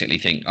automatically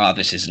think,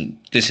 this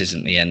isn't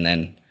the end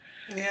then.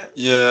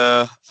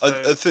 Yeah.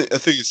 I think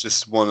it's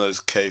just one of those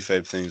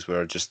kayfabe things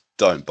where I just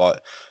don't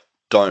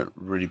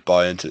really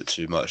buy into it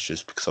too much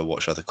just because I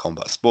watch other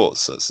combat sports.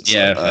 So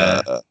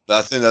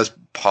I think that's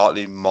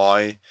partly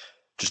my,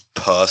 just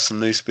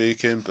personally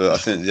speaking, but I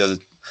think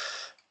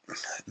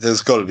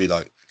there's got to be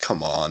like,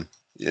 come on,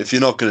 if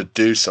you're not going to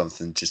do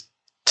something, just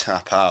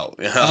tap out.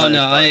 You know? Oh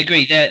no, I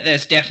agree.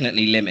 There's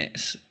definitely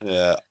limits.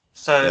 Yeah.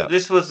 So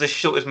this was the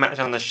shortest match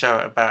on the show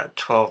at about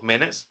 12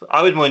 minutes.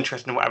 I was more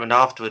interested in what happened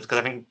afterwards because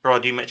I think,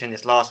 Rod, you mentioned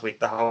this last week,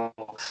 the whole,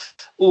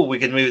 we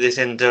could move this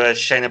into a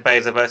Shayna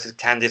Baszler versus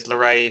Candice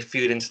LeRae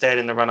feud instead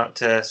in the run-up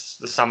to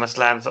the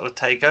SummerSlam sort of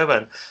takeover.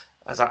 And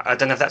I was like, I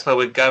don't know if that's where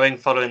we're going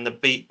following the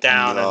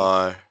beatdown.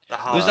 No.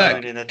 Was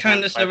that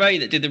Candice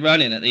LeRae that did the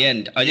run-in at the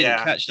end? I didn't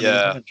catch them in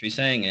the commentary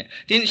saying it.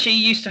 Didn't she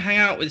used to hang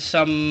out with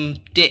some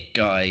dick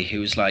guy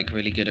who was like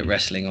really good at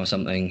wrestling or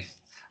something?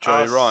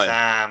 Joey Ryan.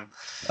 Sam.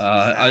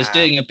 I was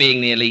doing a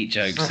Being the Elite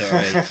joke,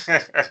 sorry.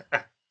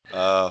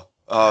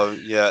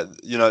 Yeah.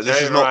 You know,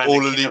 this is not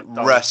all elite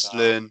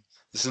wrestling.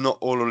 This is not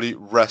all elite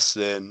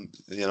wrestling.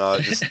 You know,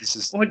 this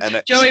is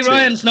NXT. Joey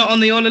Ryan's not on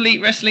the All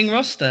Elite Wrestling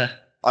roster.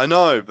 I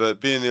know, but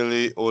being the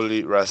elite, all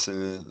elite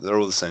wrestling, they're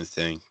all the same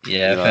thing.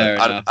 Yeah, fair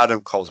enough.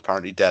 Adam Cole's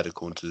apparently dead,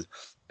 according to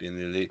being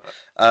the elite.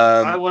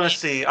 I want to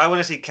see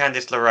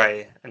Candice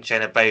LeRae and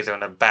Shayna Baszler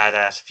in a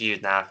badass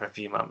feud now for a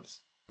few months.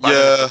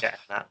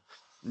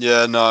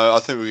 Yeah, no, I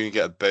think we're going to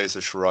get a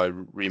Baszler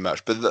Shirai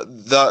rematch. But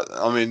that,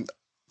 I mean,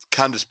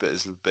 Candice bit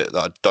is a bit that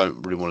I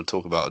don't really want to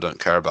talk about. I don't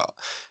care about.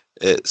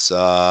 It's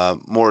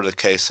more of the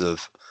case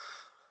of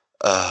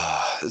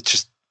it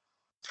just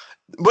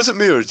wasn't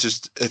me, or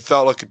it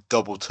felt like a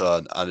double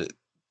turn, and it,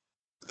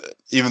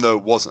 even though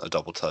it wasn't a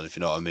double turn, if you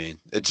know what I mean,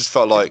 it just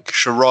felt like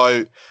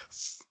Shirai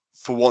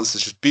for once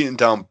is just beating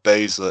down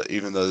Baszler,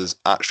 even though there's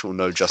actual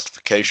no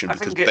justification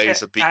because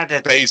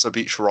Baszler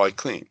beat Shirai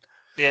clean.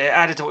 Yeah, it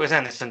added to what was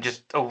in it,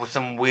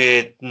 some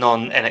weird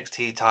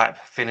non-NXT type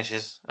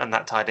finishes, and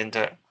that tied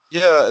into it.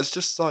 Yeah, it's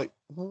just like,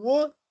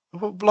 what?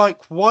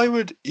 Like, why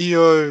would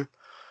Io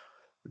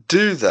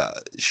do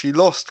that? She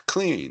lost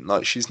clean.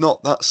 Like, she's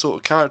not that sort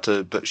of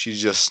character, but she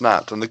just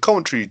snapped. And the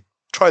commentary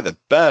tried their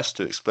best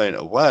to explain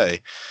it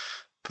away.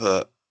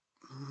 But,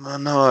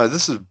 no,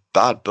 this is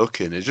bad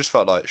booking. It just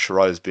felt like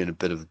Shirai was being a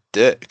bit of a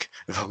dick,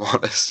 if I'm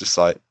honest. Just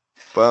like,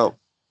 well,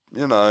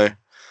 you know,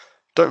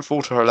 don't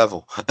fall to her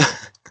level.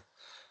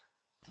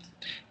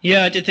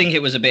 Yeah, I did think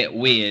it was a bit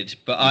weird,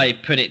 but I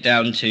put it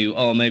down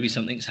to, maybe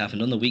something's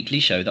happened on the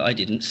weekly show that I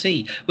didn't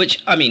see.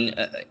 Which, I mean,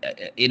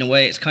 in a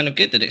way, it's kind of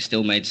good that it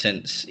still made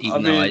sense,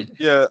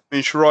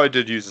 Shirai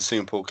did use a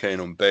Singapore cane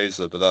on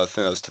Baszler, but I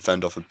think that was to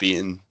fend off a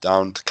beating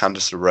down to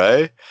Candice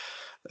LeRae,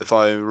 if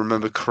I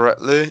remember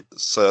correctly.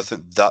 So I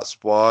think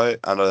that's why.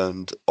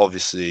 And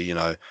obviously, you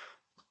know,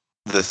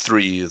 the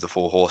 3 of the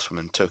 4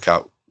 horsewomen took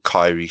out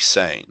Kairi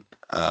Sane.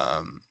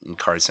 In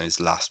Kairi Sane's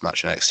last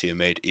match in NXT and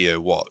made Io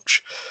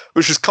watch,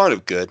 which was kind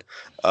of good,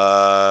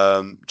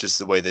 just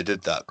the way they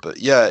did that. But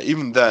yeah,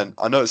 even then,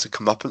 I know it's a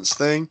comeuppance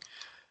thing.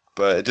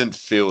 but it didn't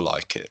feel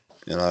like it.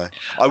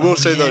 I will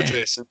say though,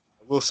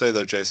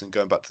 Jason.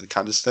 Going back to the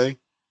Candice thing,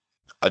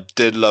 I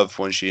did love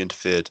when she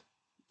interfered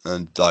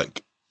and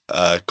got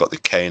the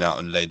cane out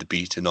and laid the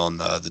beating on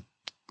the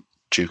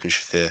Duke and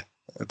Shafir.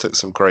 I took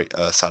some great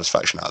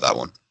satisfaction out of that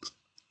one.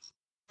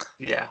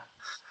 Yeah,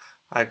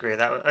 I agree.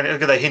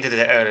 They hinted at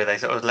it earlier. They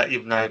sort of let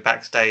you know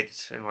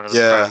backstage in one of the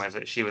promos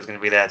that she was going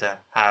to be there to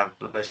have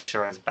Lasha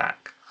Rose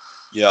back.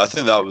 Yeah, I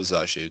think that was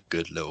actually a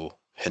good little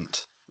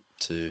hint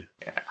to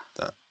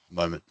that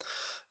moment.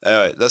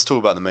 Anyway, let's talk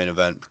about the main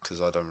event because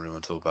I don't really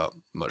want to talk about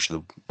much of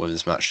the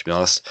women's match, to be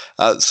honest.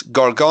 It's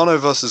Gargano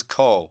versus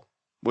Cole,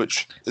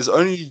 which is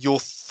only your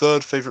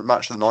third favourite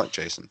match of the night,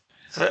 Jason.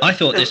 So, I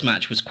thought this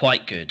match was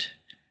quite good.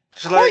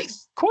 Quite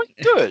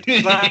good.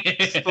 Shall I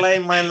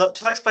explain my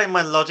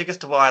logic as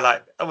to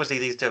why, obviously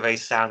these two are very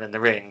sound in the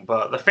ring,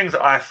 but the things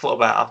that I thought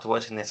about after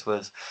watching this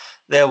was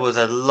there was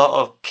a lot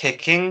of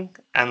kicking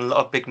and a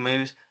lot of big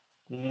moves,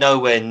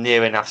 nowhere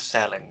near enough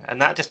selling, and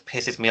that just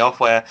pisses me off.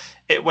 Where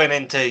it went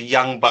into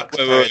Young Bucks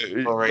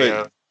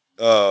territory.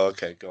 Oh,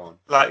 okay, go on.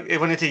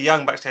 It went into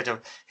Young Bucks territory.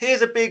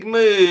 Here's a big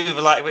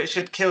move, which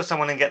should kill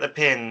someone and get the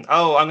pin.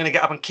 Oh, I'm going to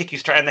get up and kick you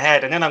straight in the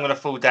head, and then I'm going to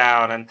fall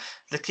down, and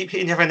they keep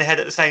hitting each other in the head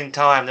at the same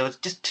time. There was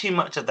just too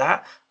much of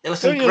that. There was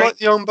some Don't you like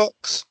the Young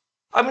Bucks?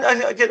 I mean,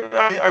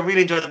 I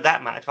really enjoyed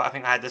that match, but I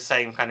think I had the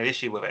same kind of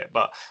issue with it.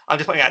 But I'm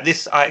just pointing out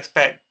this.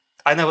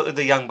 I know what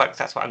the Young Bucks,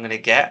 that's what I'm going to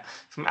get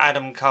from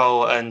Adam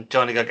Cole and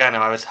Johnny Gargano.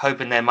 I was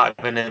hoping there might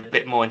have been a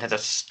bit more in terms of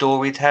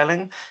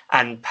storytelling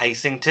and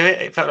pacing to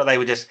it. It felt like they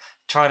were just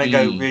trying to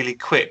go really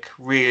quick,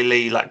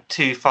 really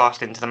too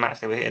fast into the match.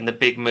 They were hitting the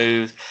big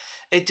moves.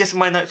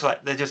 My notes were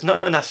there's just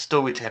not enough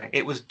storytelling.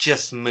 It was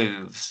just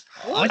moves.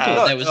 I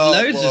thought there was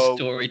loads of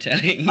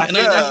storytelling, and I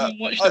haven't even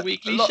watched the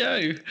weekly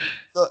show.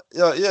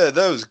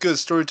 There was good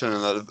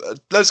storytelling.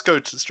 Let's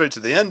go straight to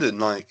the ending.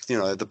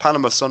 The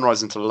Panama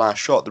Sunrise into the last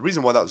shot. The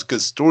reason why that was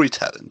good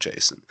storytelling,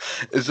 Jason,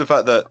 is the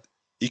fact that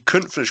you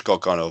couldn't finish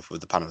Gargano off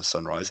with the Panama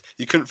Sunrise.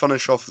 You couldn't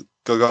finish off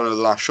Gargano with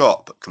the last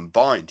shot, but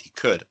combined he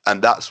could,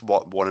 and that's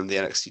what won him the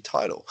NXT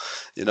title.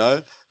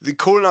 The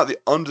calling out the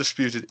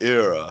Undisputed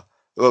Era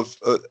of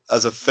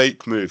as a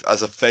fake move,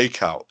 as a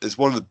fake out, is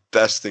one of the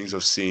best things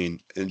I've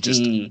seen in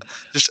just one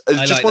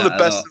of the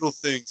best little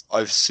things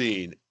I've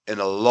seen in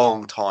a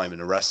long time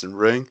in a wrestling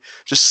ring.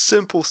 Just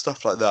simple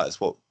stuff like that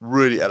is what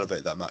really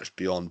elevate that match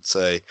beyond,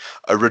 say,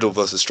 a Riddle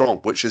versus Strong,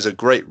 which is a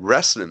great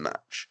wrestling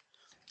match,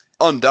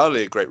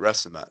 undoubtedly a great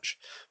wrestling match,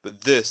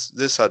 but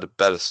this had a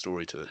better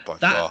story to it by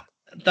far.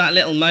 That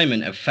little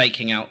moment of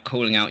faking out,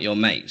 calling out your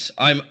mates,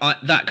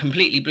 that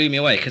completely blew me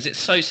away because it's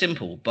so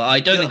simple, but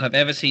I don't think I've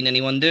ever seen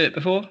anyone do it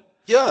before.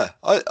 Yeah,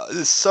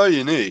 it's so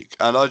unique,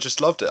 and I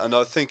just loved it, and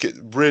I think it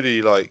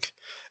really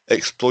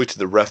exploited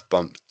the ref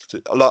bump.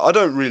 I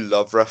don't really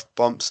love ref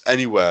bumps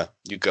anywhere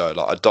you go.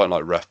 I don't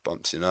like ref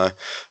bumps,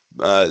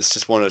 it's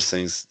just one of those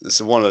things. It's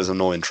one of those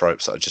annoying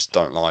tropes that I just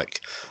don't like.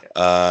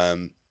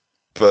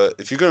 But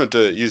if you're going to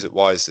do it, use it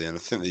wisely, and I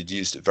think they'd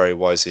used it very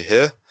wisely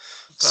here.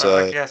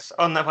 So I guess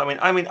on that point,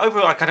 I mean,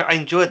 overall, I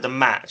enjoyed the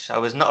match. I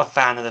was not a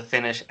fan of the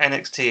finish.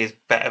 NXT is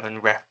better than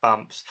ref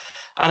bumps,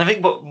 and I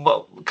think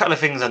what a couple of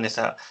things on this.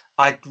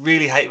 I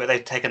really hate that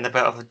they've taken the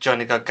belt off of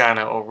Johnny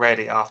Gargano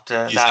already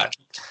after that.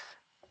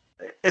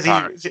 Is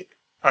he?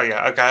 Oh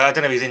yeah, okay. I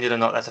don't know if he's injured or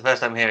not. That's the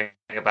first time hearing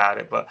about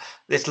it. But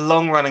this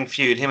long-running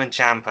feud, him and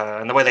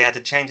Ciampa, and the way they had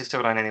to change the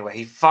storyline anyway,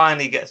 he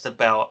finally gets the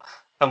belt.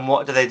 And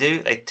what do?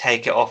 They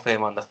take it off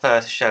him on the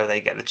first show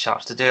they get the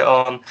chance to do it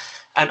on.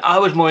 And I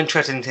was more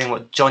interested in seeing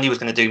what Johnny was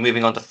going to do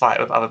moving on to fight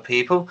with other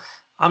people.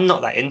 I'm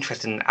not that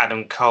interested in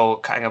Adam Cole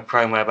cutting a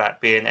promo about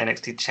being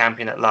NXT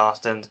champion at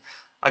last, and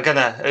I don't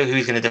know who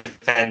he's going to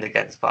defend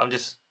against, but I'm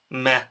just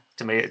meh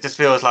to me. It just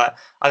feels like,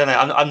 I don't know,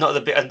 I'm not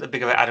the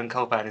big of an Adam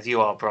Cole fan as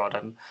you are, Brod.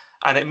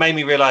 And it made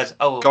me realise,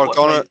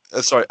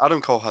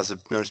 Adam Cole has the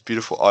most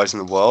beautiful eyes in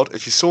the world.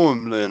 If you saw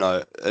him,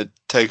 at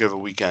TakeOver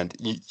weekend,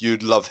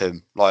 you'd love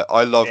him.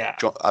 I love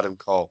Adam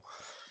Cole.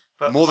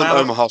 But more than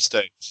Omaha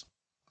Steaks.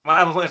 My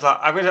other point is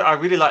I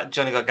really like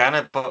Johnny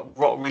Gargano, but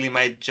what really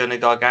made Johnny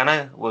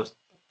Gargano was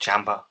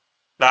Ciampa.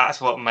 That's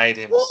what made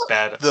him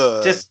better.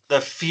 Just the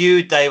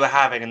feud they were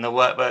having and the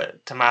work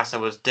that Tommaso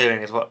was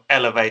doing is what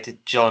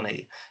elevated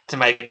Johnny to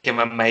make him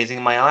amazing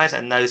in my eyes.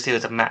 And those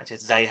series of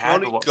matches they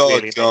had were what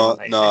really made him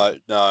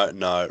amazing.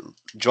 No.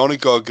 Johnny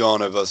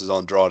Gargano versus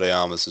Andrade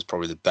Almas is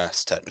probably the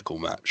best technical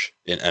match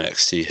in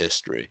NXT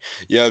history.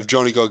 You have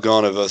Johnny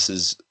Gargano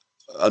versus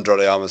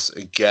Andrade Almas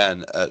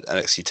again at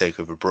NXT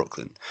TakeOver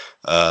Brooklyn.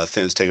 I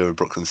think it was TakeOver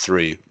Brooklyn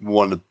 3.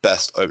 One of the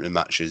best opening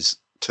matches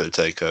to a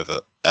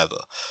TakeOver ever.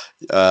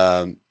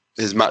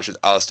 His match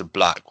with Aleister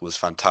Black was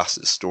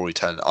fantastic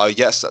storytelling. I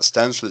guess that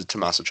stems from the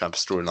Tommaso Ciampa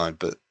storyline,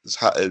 but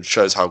it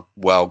shows how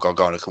well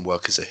Gargano can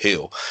work as a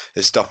heel.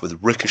 His stuff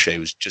with Ricochet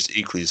was just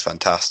equally as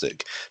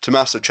fantastic.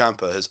 Tommaso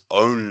Ciampa has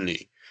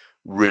only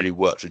really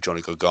worked with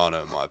Johnny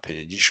Gargano, in my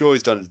opinion. You sure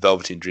he's done his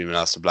Velveteen Dream and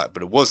Aleister Black,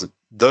 but it wasn't.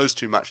 Those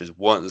two matches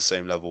weren't the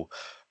same level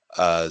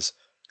as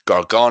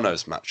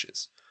Gargano's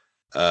matches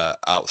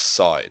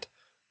outside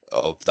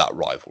of that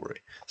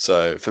rivalry.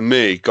 So for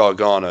me,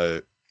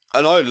 Gargano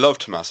And I love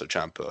Tommaso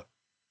Ciampa.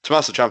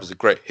 Tommaso Ciampa's a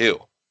great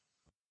heel.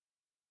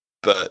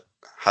 But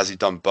has he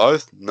done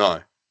both?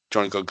 No.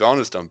 Johnny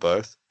Gargano's done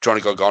both.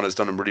 Johnny Gargano's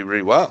done them really,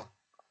 really well.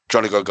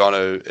 Johnny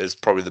Gargano is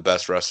probably the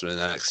best wrestler in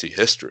NXT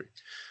history.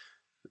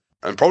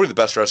 And probably the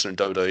best wrestler in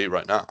WWE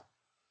right now.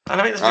 And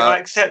I mean, I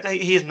accept that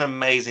he's an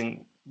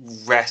amazing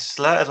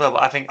wrestler as well,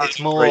 but I think it's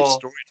more.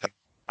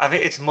 I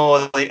think it's more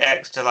the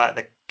extra, like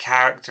the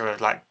character of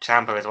like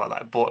Ciampa is what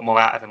like brought more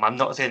out of him. I'm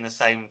not seeing the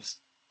same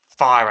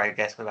fire, I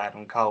guess, with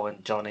Adam Cole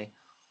and Johnny.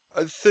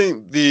 I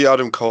think the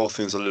Adam Cole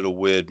thing's a little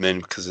weird, man,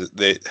 because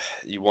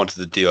you wanted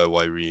the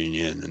DIY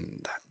reunion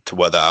and to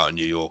work that out in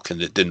New York,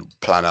 and it didn't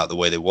plan out the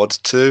way they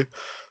wanted to.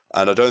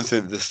 And I don't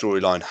think the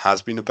storyline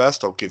has been the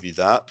best. I'll give you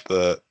that,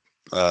 but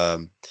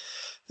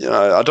you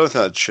know, I don't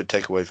think that should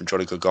take away from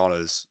Johnny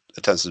Gargano's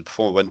attempts to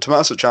perform. When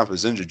Tommaso Ciampa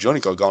was injured,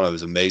 Johnny Gargano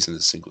was amazing as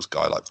a singles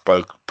guy, like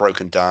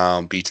broken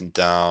down, beaten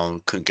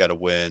down, couldn't get a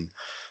win,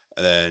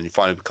 and then he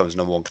finally becomes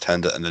number one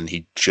contender, and then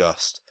he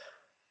just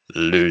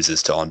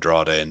loses to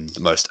Andrade in the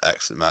most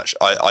excellent match.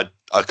 I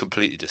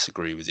completely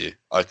disagree with you.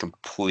 I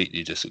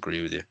completely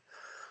disagree with you.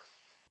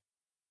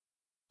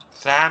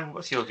 Sam,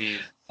 what's your view?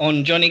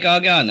 On Johnny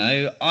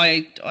Gargano,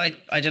 I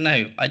don't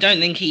know. I don't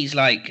think he's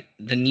like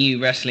the new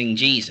wrestling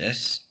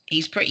Jesus.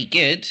 He's pretty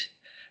good.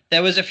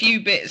 There was a few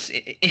bits.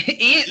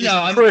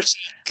 I'm pretty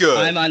good.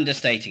 I'm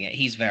understating it.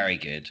 He's very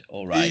good.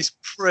 All right. He's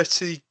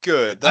pretty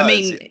good. That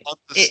is the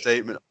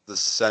understatement of the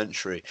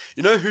century.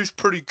 You know who's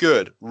pretty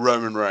good?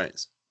 Roman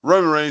Reigns.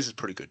 Roman Reigns is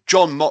pretty good.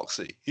 John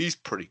Moxley, he's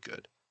pretty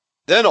good.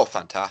 They're not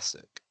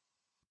fantastic.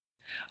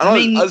 And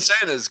I'm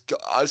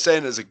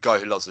saying as a guy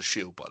who loves the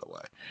Shield, by the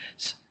way.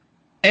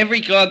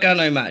 Every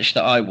Gargano match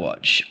that I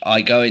watch,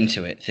 I go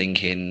into it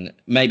thinking,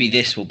 maybe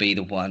this will be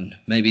the one.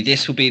 Maybe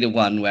this will be the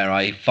one where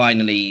I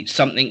finally,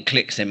 something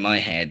clicks in my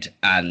head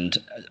and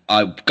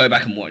I go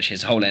back and watch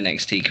his whole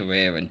NXT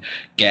career and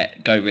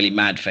go really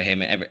mad for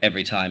him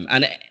every time.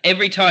 And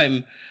every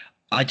time,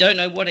 I don't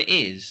know what it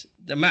is.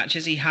 The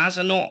matches he has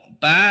are not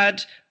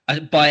bad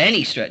by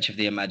any stretch of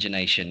the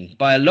imagination,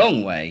 by a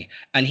long way.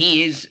 And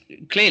he is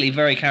clearly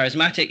very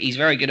charismatic. He's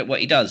very good at what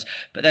he does.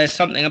 But there's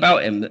something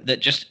about him that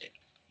just...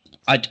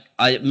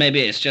 maybe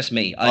it's just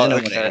me. I don't know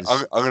what it is.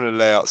 I'm going to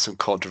lay out some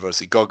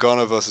controversy.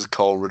 Gargano versus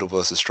Cole, Riddle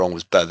versus Strong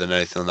was better than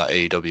anything on that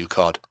AEW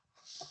card.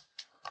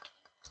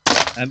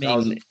 I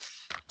mean,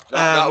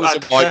 that was a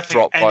mic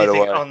drop, by the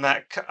way.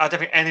 I don't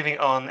think anything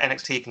on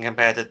NXT can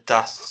compare to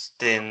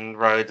Dustin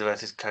Rhodes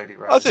versus Cody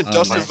Rhodes. I think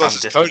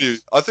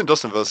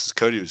Dustin versus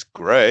Cody was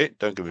great.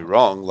 Don't get me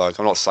wrong. Like,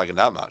 I'm not slagging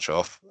that match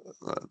off.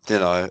 You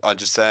know, I'm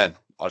just saying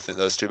I think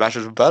those two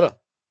matches were better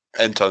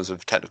in terms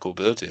of technical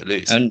ability, at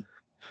least. And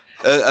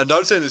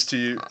I'm saying this to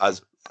you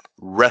as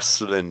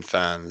wrestling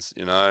fans,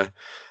 you're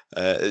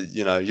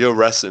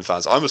wrestling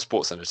fans. I'm a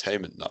sports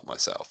entertainment nut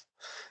myself,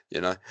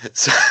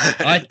 So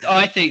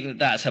I think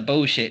that's a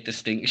bullshit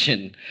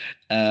distinction.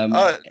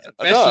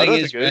 Wrestling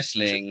is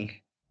wrestling.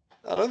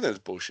 I don't think it's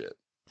bullshit.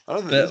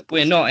 But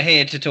we're not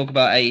here to talk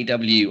about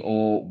AEW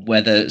or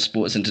whether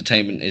sports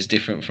entertainment is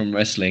different from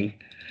wrestling.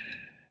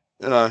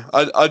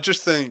 I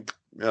just think,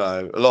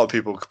 a lot of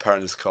people comparing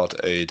this card to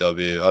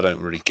AEW. I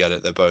don't really get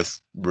it. They're both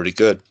really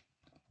good.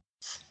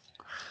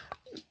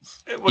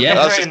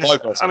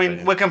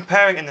 We're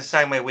comparing in the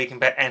same way we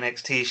compare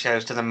NXT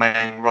shows to the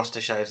main roster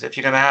shows. If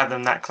you're going to have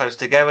them that close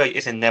together,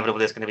 it's inevitable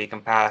there's going to be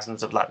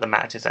comparisons of like the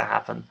matches that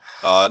happen.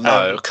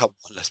 No, come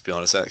on, let's be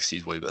honest. NXT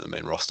is way better than the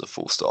main roster,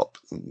 full stop,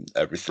 and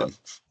everything.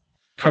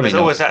 There's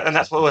always that, and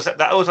that's what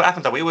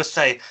happens. We always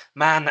say,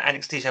 man, the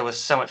NXT show was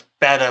so much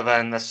better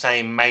than the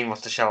same main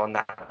roster show on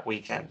that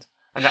weekend,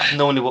 and that's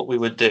normally what we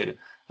would do.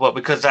 Well,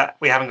 because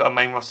we haven't got a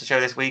main roster show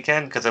this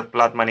weekend because of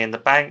Blood Money in the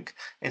Bank.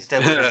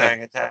 Instead, we're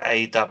comparing it to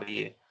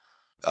AEW.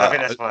 I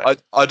think that's why.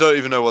 I don't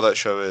even know what that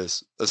show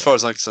is. As far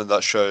as I'm concerned,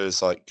 that show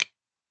is like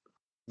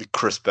the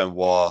Chris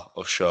Benoit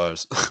of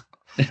shows.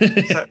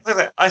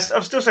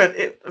 I'm still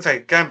saying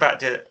going back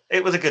to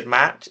it was a good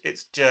match.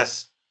 It's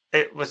just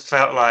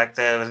felt like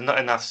there was not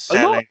enough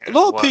selling. A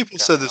lot of people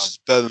said this is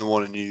better than the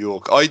one in New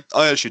York. I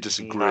actually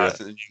disagree. No, I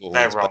think the New York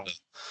they're was wrong. better.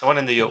 The one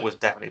in New York was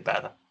definitely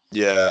better.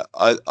 Yeah,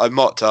 I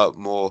marked out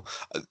more.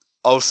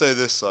 I'll say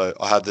this though,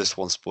 I had this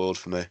one spoiled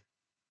for me.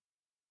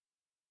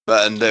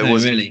 And it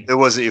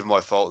wasn't even my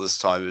fault this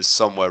time. It was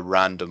somewhere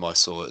random. I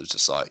saw it. It was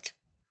just like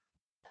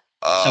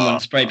someone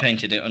spray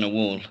painted it on a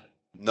wall.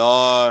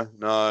 No.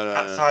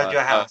 Outside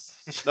your house.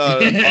 No,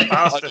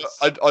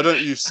 I don't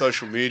use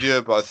social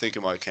media, but I think it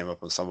might have came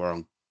up on somewhere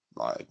on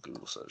like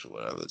Google search or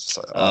whatever. It's just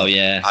like,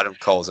 Adam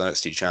Cole's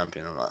NXT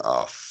champion. I'm like,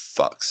 oh,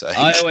 fuck's sake.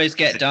 I always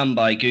get done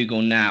by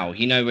Google Now.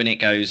 When it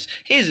goes,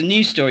 here's a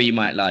news story you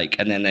might like,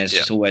 and then there's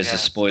just always a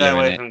spoiler stay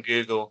away in it. From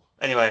Google.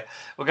 Anyway,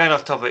 we're going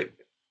off topic.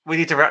 We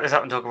need to wrap this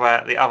up and talk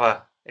about the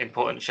other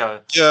important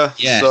show. Yeah.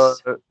 Yes.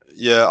 So,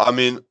 I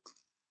mean,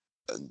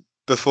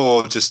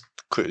 before just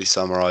quickly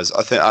summarize,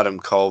 I think Adam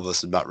Cole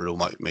versus Matt Riddle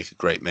might make a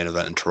great main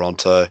event in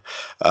Toronto.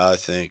 I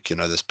think,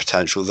 there's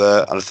potential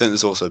there. And I think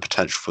there's also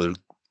potential for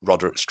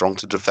Roderick Strong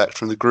to defect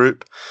from the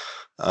group.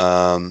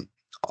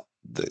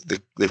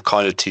 they've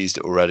kind of teased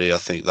it already. I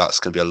think that's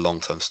going to be a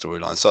long-term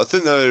storyline. So I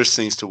think there's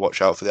things to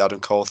watch out for the Adam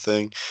Cole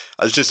thing.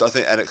 I think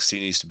NXT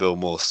needs to build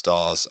more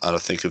stars, and I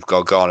think if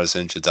Gargano's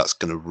injured, that's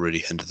going to really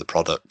hinder the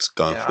product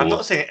going forward. I'm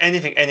not seeing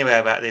anything anywhere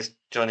about this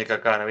Johnny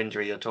Gargano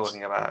injury you're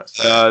talking about.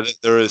 So.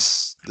 There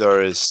is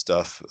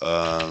stuff.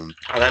 I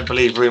don't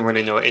believe rumor and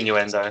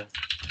innuendo.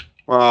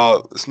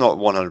 Well, it's not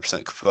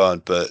 100%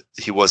 confirmed, but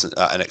he wasn't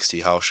at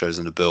NXT house shows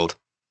in the build.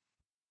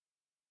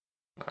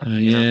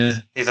 Yeah.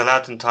 He's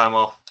allowed some time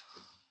off.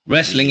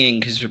 Wrestling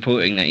Inc. is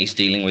reporting that he's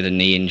dealing with a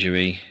knee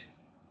injury.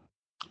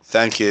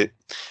 Thank you.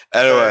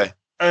 Anyway.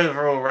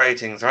 Overall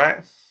ratings,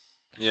 right?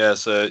 Yeah,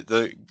 so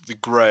the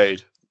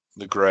grade.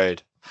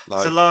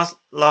 Like, so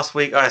last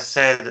week I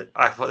said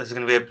I thought this was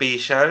going to be a B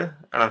show,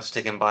 and I'm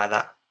sticking by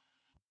that.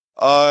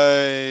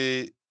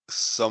 I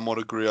somewhat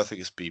agree. I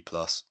think it's B+.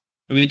 Are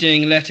we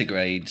doing letter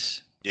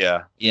grades?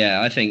 Yeah.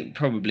 Yeah, I think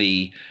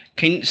probably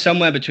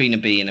somewhere between a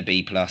B and a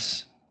B+.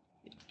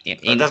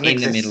 It doesn't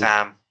exist,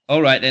 Sam.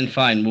 All right, then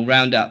fine. We'll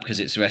round up because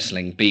it's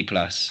wrestling. B+.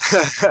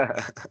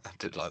 I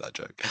did like that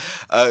joke.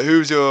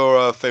 Who's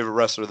your favourite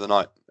wrestler of the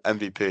night?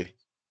 MVP.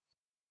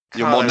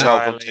 Your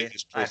Montel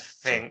I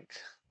think.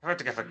 I have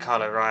to go for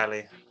Kyle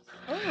O'Reilly.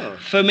 Oh.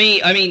 For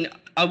me, I mean,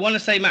 I want to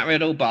say Matt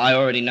Riddle, but I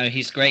already know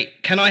he's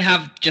great. Can I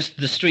have just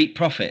the Street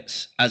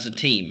Profits as a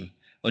team?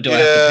 Or do I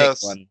have to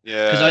pick one?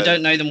 Yeah. Because I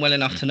don't know them well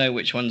enough to know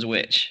which one's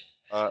which.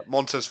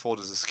 Montez Ford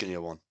is the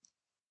skinnier one.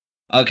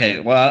 Okay,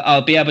 well,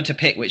 I'll be able to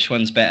pick which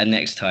one's better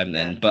next time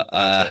then. But,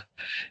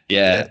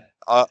 yeah.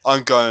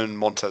 I'm going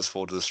Montez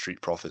Ford to the Street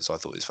Profits. I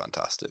thought he was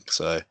fantastic.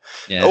 So,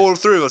 yeah. All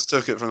three of us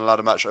took it from the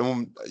ladder match.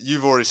 And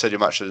you've already said your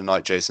match of the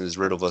night, Jason, is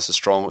Riddle versus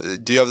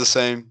Strong. Do you have the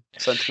same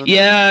sentiment?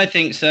 Yeah, I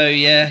think so.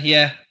 Yeah.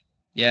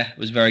 It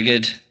was very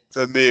good.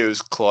 For me, it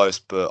was close,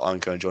 but I'm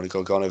going Johnny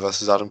Gargano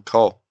versus Adam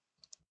Cole.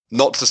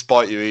 Not to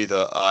spite you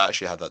either. I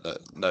actually had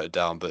that noted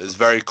down, but it's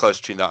very close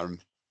between that and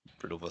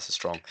Riddle versus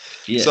Strong.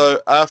 Yeah.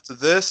 So after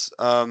this,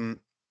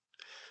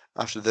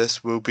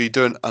 we'll be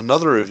doing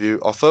another review,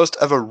 our first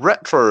ever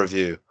retro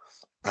review,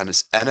 and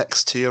it's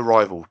NXT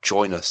Arrival.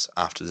 Join us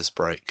after this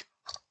break.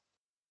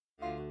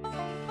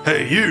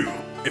 Hey you!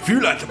 If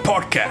you like the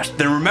podcast,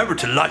 then remember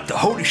to like the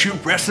Holy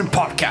Shoot Wrestling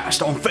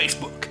Podcast on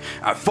Facebook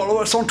and follow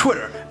us on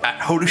Twitter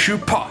at Holy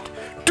Shoot Pod.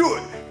 Do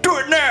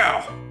it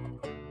now!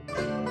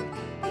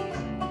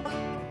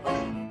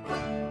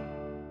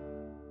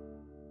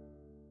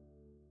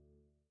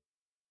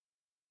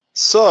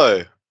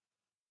 So,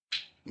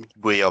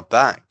 we are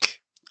back.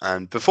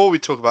 And before we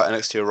talk about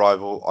NXT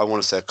Arrival, I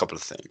want to say a couple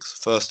of things.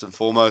 First and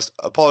foremost,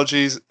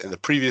 apologies. In the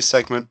previous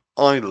segment,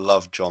 I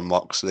love Jon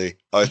Moxley.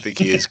 I think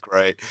he is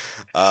great.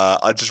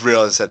 I just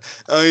realized I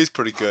said, he's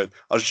pretty good.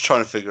 I was just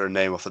trying to figure a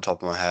name off the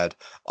top of my head.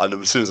 And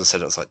as soon as I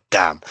said it, I was like,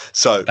 damn.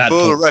 So,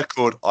 for the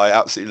record, I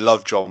absolutely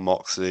love Jon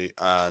Moxley.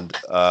 And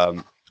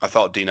I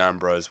felt Dean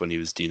Ambrose, when he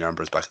was Dean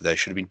Ambrose back in the day,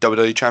 should have been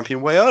WWE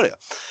champion way earlier.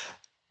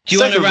 Do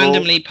you want to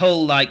randomly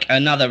pull like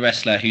another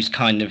wrestler who's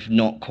kind of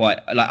not quite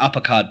like upper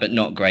card but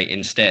not great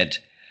instead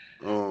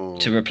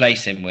to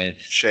replace him with?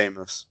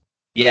 Sheamus.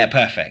 Yeah,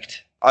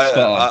 perfect.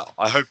 I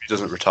hope he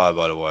doesn't retire.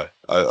 By the way,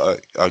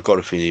 I got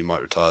a feeling he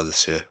might retire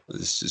this year.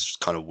 It's just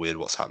kind of weird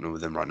what's happening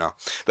with him right now.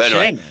 But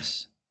anyway,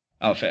 Sheamus.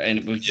 Oh,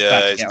 and we're about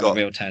to get on a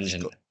real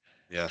tangent.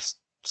 Yes,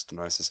 it's the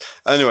nicest.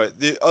 Anyway,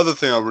 the other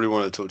thing I really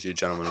want to talk to you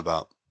gentlemen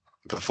about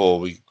before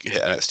we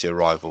hit NXT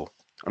Arrival,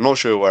 I'm not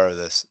sure you're aware of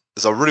this,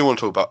 is I really want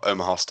to talk about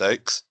Omaha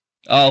Steaks.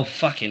 Oh,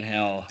 fucking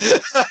hell.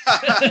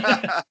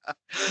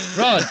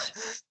 Rod,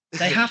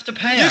 they have to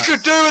pay us. You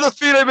could do with a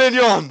filet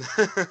mignon.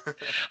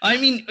 I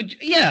mean,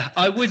 yeah,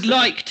 I would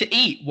like to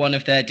eat one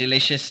of their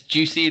delicious,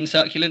 juicy and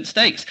succulent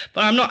steaks,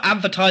 but I'm not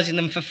advertising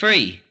them for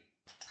free.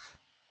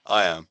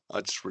 I am.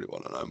 I just really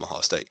want an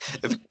Omaha steak.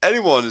 If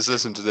anyone is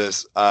listening to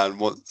this and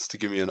wants to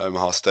give me an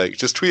Omaha steak,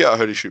 just tweet out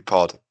Holy Shoot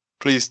Pod.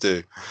 Please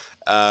do.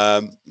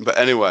 But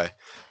anyway,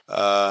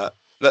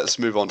 let's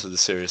move on to the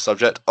serious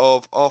subject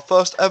of our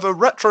first ever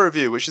retro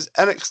review, which is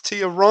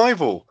NXT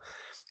Arrival,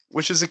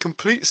 which is a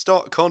complete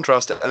stark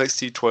contrast to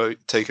NXT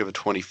TakeOver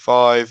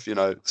 25,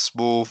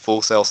 small,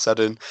 full sale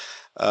setting.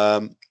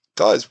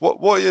 Guys, what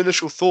are your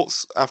initial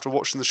thoughts after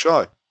watching the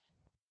show?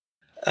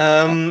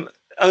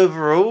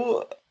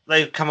 Overall,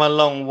 they've come a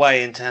long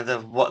way in terms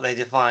of what they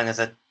define as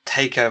a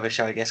takeover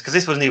show, I guess, because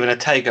this wasn't even a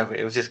takeover,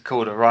 it was just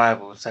called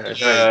Arrival, so it's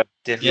very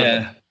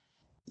different.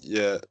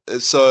 Yeah.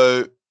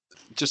 So,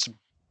 just a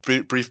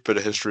brief bit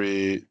of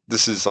history.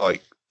 This is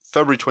like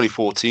February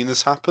 2014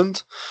 this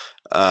happened,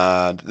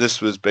 and this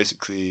was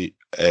basically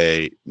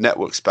a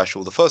network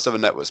special, the first ever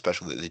network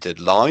special that they did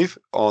live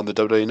on the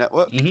WWE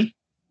Network. Mm-hmm.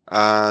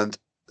 And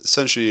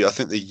essentially, I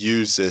think they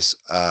used this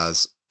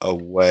as a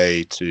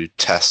way to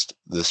test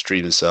the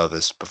streaming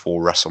service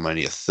before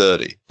WrestleMania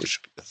 30,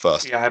 which was the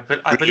first. Yeah,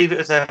 I believe it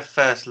was their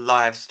first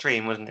live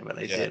stream, wasn't it, what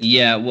they did?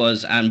 Yeah, it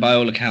was, and by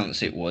all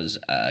accounts, it was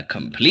a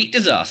complete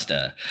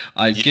disaster.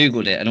 I've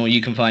Googled it, and all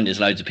you can find is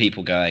loads of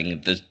people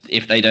going,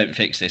 if they don't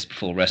fix this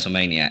before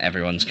WrestleMania,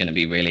 everyone's going to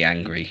be really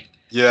angry.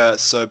 Yeah,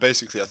 so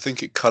basically, I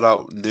think it cut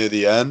out near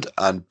the end,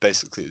 and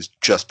basically it was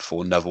just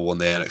before Neville won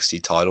the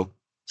NXT title.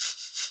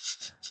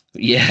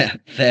 Yeah,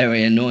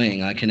 very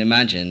annoying. I can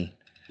imagine.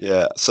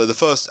 Yeah, so the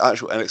first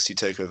actual NXT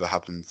takeover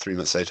happened 3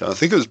 months later. And I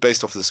think it was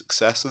based off the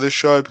success of this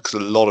show because a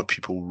lot of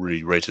people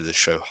really rated this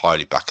show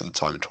highly back at the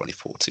time in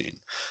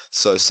 2014.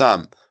 So,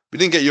 Sam, we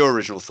didn't get your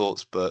original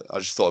thoughts, but I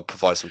just thought I'd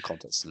provide some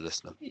context to the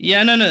listener.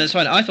 Yeah, no, that's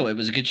fine. I thought it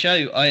was a good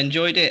show. I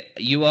enjoyed it.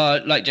 You are,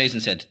 like Jason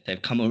said,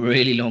 they've come a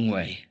really long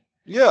way.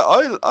 Yeah,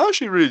 I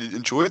actually really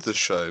enjoyed this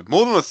show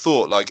more than I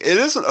thought. Like, it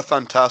isn't a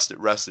fantastic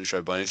wrestling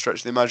show by any stretch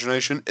of the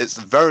imagination. It's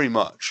very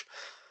much,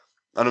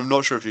 and I'm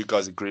not sure if you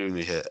guys agree with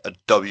me here, a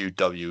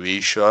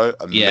WWE show,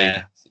 a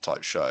main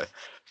type show.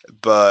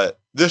 But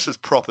this is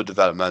proper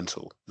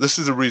developmental. This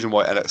is the reason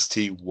why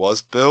NXT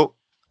was built,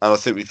 and I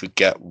think we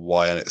forget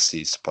why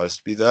NXT is supposed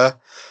to be there.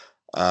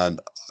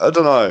 And I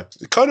don't know,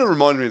 it kind of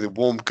reminded me of the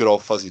warm, good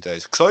old fuzzy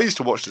days, because I used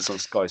to watch this on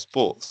Sky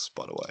Sports,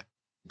 by the way.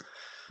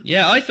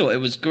 Yeah, I thought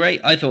it was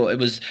great. I thought it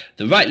was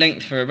the right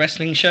length for a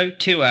wrestling show,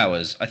 2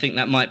 hours. I think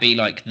that might be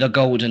like the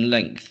golden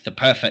length, the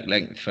perfect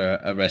length for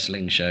a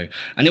wrestling show.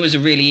 And it was a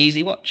really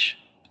easy watch.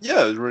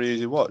 Yeah, it was a really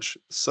easy watch.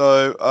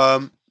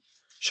 So,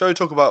 shall we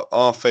talk about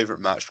our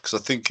favourite match? Because I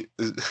think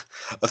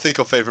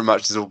our favourite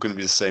match is all going to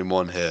be the same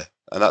one here.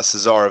 And that's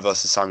Cesaro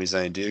versus Sami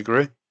Zayn. Do you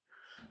agree?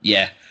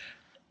 Yeah.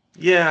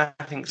 Yeah,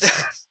 I think so.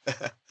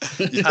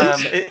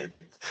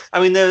 I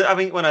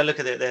mean, when I look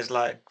at it, there's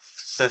like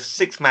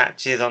 6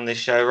 matches on this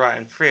show, right?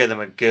 And 3 of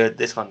them are good.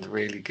 This one's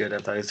really good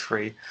of those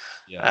 3.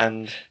 Yeah.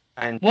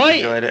 And why?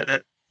 Enjoyed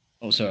it.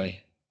 Oh,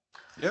 sorry.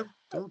 Yep.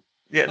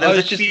 Yeah, there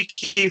was a few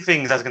key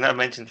things I was going to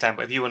mention, Sam,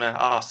 but if you want to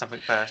ask something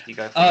first, you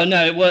go for it. Oh,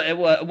 no,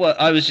 well,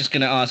 I was just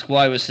going to ask,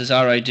 why was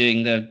Cesaro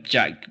doing the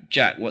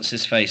Jack, what's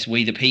his face,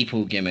 We the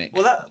People gimmick?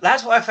 Well,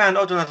 that's what I found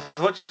odd when I was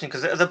watching,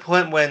 because at the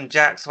point when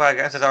Jack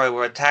Swagger and Cesaro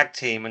were a tag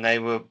team, and they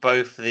were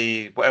both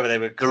whatever they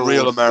were called. The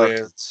Real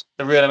Americans.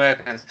 The Real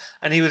Americans.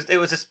 And it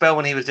was a spell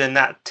when he was doing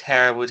that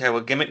terrible,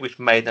 terrible gimmick, which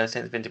made no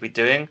sense for him to be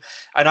doing.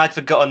 And I'd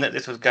forgotten that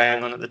this was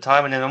going on at the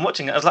time, and then I'm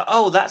watching it, I was like,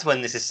 oh, that's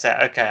when this is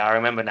set. Okay, I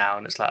remember now.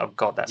 And it's like, oh,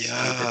 God, that's...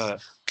 Yeah.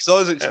 Because I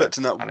was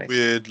expecting that funny.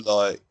 Weird,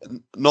 like,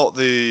 not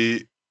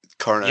the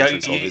current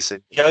entrance,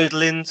 obviously.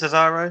 Yodeling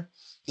Cesaro?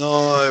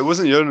 No, it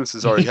wasn't Yodeling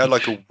Cesaro. He had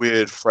like a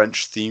weird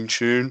French theme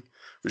tune,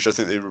 which I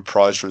think they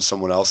reprised from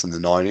someone else in the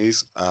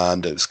 90s.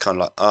 And it was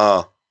kind of like,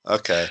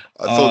 okay.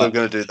 I thought they were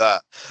going to do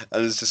that.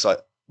 And it's just like,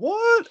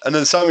 what? And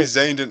then Sami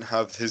Zayn didn't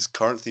have his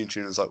current theme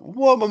tune. I was like,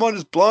 what? My mind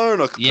is blown.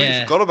 I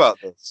completely forgot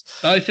about this.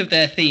 Both of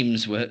their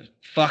themes were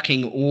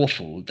fucking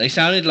awful. They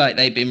sounded like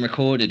they'd been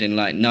recorded in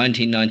like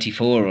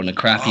 1994 on a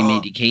crappy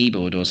MIDI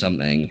keyboard or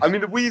something. I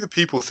mean, the We the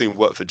People theme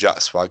worked for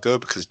Jack Swagger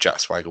because Jack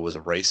Swagger was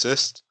a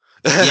racist.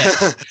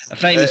 Yes, a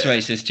famous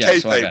racist,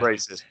 Jack Swagger. Kayfabe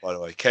racist, by the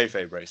way.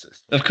 Kayfabe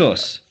racist. Of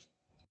course.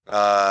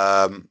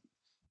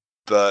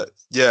 But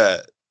yeah,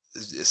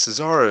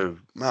 Cesaro,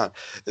 man,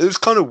 it was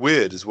kind of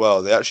weird as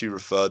well. They actually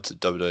referred to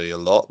WWE a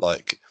lot,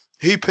 like,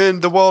 he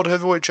pinned the World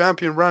Heavyweight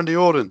Champion Randy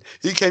Orton.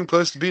 He came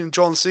close to beating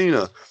John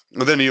Cena.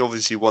 And then he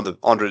obviously won the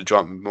Andre the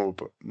Giant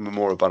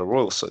Memorial Battle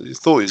Royal, so you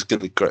thought he was going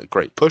to be a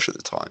great push at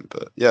the time.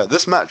 But yeah,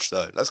 this match,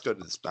 though, let's go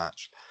to this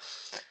match.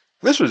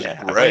 This was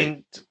great. I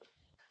mean,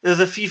 there's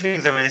a few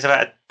things. I mean, it's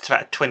about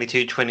a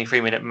 22,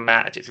 23-minute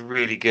match. It's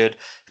really good.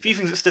 A few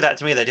things that stood out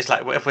to me, though, just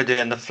like if we're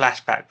doing the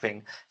flashback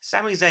thing.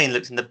 Sami Zayn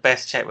looks in the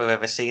best shape we've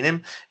ever seen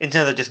him in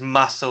terms of just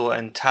muscle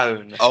and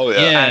tone. Oh,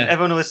 yeah. And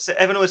everyone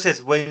always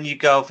says when you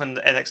go from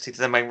the NXT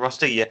to the main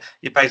roster, you're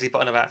basically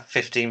putting about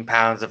 15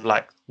 pounds of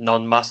like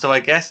non-muscle, I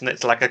guess, and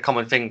it's like a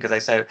common thing because they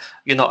say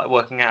you're not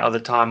working out all the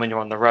time when you're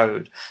on the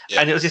road.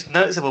 Yeah. And it was just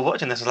noticeable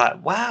watching this. I was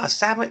like, wow,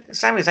 Sami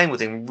Zayn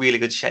was in really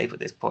good shape at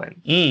this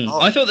point.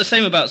 I thought the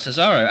same about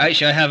Cesaro.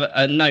 Actually, I have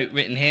a note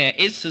written here.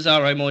 Is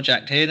Cesaro more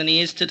jacked here than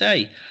he is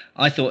today?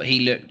 I thought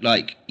he looked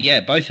like,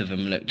 both of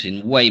them looked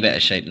in way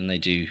better shape than they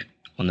do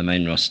on the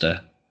main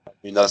roster. I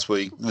mean, that's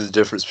the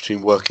difference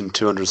between working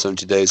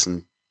 270 days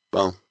and,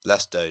 well,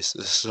 less days.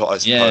 This is what I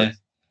suppose. Yeah.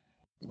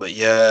 But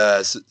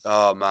yeah,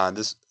 oh man,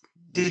 this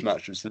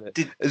match was lit.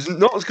 It's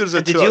not as good as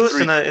a 2 out of 3. Did you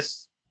also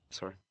notice?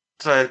 Sorry.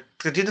 So,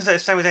 did you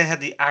notice Sami Zayn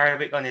had the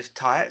Arabic on his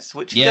tights,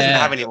 which he doesn't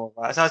have anymore?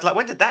 Right? So I was like,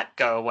 when did that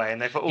go away?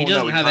 And they thought, he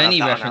doesn't have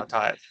any reference.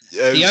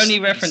 The only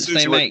reference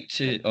they make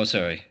to,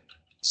 sorry.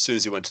 As soon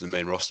as he went to the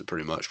main roster,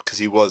 pretty much, because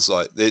he was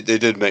like, they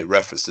did make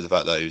reference to the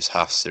fact that he was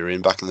half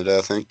Syrian back in the day,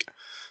 I think.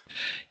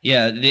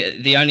 Yeah,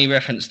 the only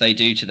reference they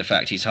do to the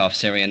fact he's half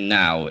Syrian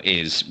now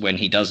is when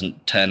he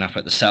doesn't turn up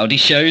at the Saudi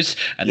shows,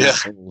 and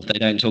that's all. They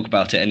don't talk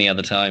about it any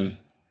other time.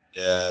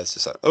 Yeah, it's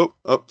just like, oh,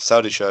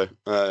 Saudi show.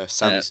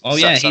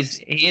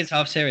 He is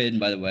half Syrian,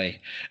 by the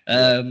way.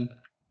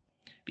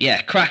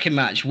 Cracking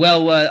match.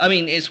 Well, I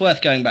mean, it's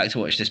worth going back to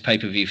watch this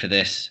pay-per-view for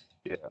this.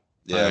 Yeah.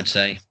 I would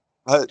say.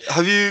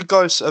 Have you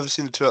guys ever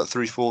seen the 2 out of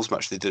 3 falls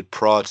match they did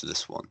prior to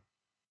this one?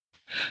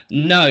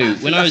 No,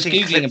 when I was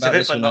googling about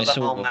this one, I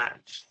saw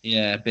match.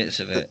 Yeah,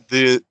 bits of it.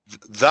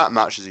 That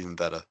match is even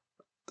better,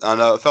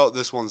 and I felt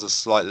this one's a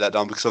slight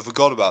letdown because I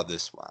forgot about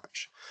this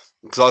match.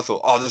 Because I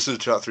thought, this is a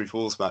 2 out of 3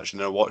 falls match, and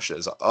then I watched it.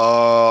 It's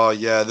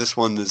like, this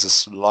one is a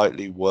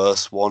slightly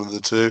worse one of the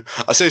two.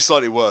 I say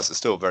slightly worse; it's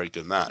still a very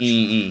good match.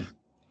 Mm-hmm.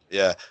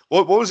 Yeah.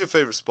 What was your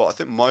favorite spot? I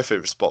think my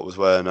favorite spot was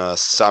when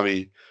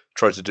Sammy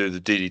tried to do the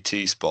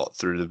DDT spot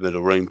through the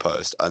middle ring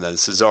post, and then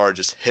Cesaro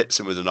just hits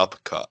him with an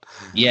uppercut.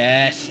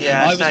 Yes,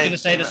 Yeah, I was going to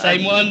say the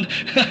same one.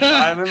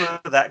 I remember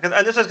that,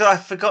 and this was I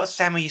forgot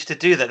Sammy used to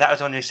do that. That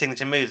was one of his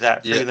signature moves,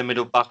 that through the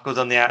middle buckles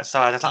on the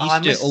outside. I was like, He used I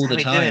to do miss it all the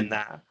Sammy time. doing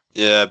that.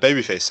 Yeah,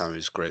 babyface Sammy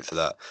is great for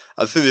that.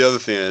 I think the other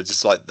thing is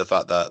just like the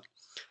fact that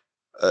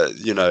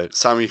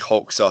Sammy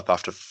hulks up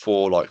after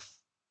 4 like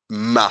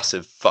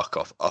massive fuck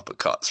off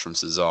uppercuts from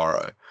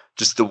Cesaro.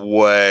 Just the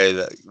way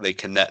that they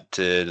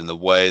connected and the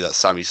way that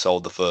Sammy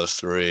sold the first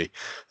 3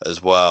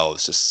 as well.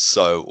 It's just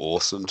so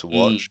awesome to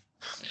watch.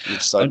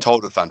 It's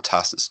told a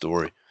fantastic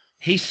story.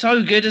 He's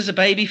so good as a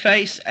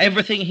babyface.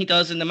 Everything he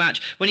does in the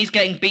match, when he's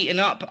getting beaten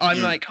up,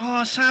 I'm like,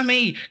 "Oh,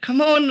 Sammy,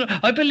 come on!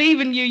 I believe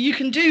in you. You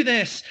can do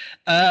this."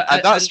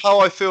 And that's how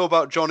I feel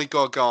about Johnny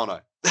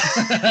Gargano.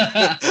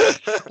 I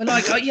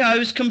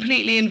was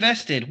completely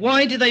invested.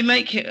 Why do they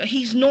make it?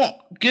 He's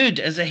not good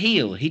as a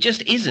heel. He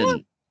just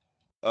isn't.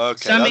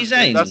 Okay, Sami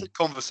Zayn. That's a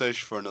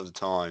conversation for another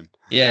time.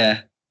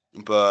 Yeah.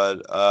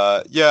 But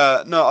I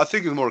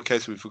think it's more a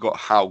case we forgot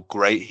how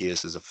great he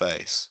is as a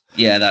face.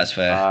 Yeah, that's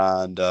fair.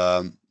 And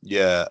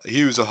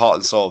he was a heart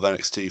and soul of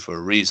NXT for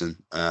a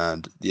reason.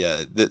 And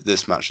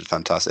this match is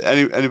fantastic.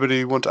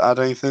 Anybody want to add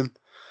anything?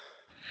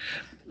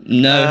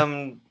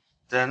 No.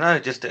 Don't know.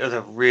 Just it was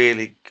a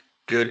really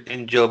good,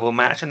 enjoyable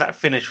match, and that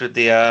finished with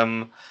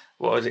the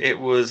what was it? It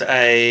was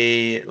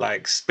a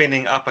like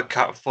spinning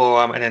uppercut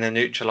forearm and then a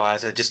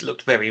neutralizer. It just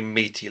looked very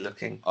meaty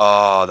looking.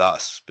 Oh,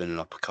 that spinning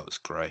uppercut was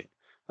great.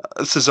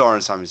 Cesaro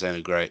and Sami Zayn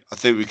are great. I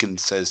think we can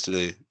say this to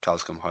the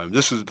cows come home.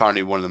 This was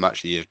apparently one of the match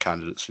of the year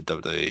candidates for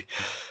WWE.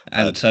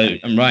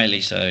 And rightly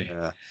so.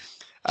 Yeah.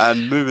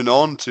 And moving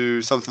on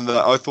to something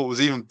that I thought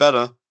was even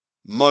better,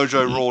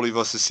 Mojo Rawley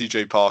versus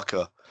CJ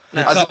Parker.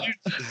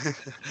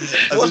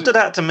 What stood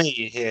out to me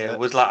here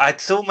was like I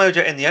saw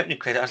Mojo in the opening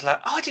credit. I was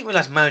like, I didn't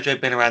realize Mojo had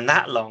been around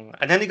that long.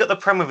 And then he got the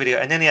promo video,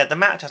 and then he had the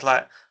match. I was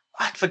like,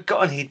 I'd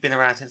forgotten he'd been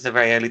around since the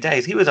very early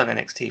days. He was on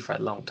NXT for a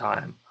long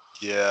time.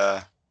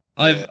 Yeah.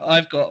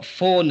 I've got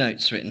 4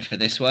 notes written for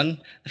this one.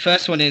 The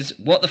first one is,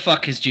 what the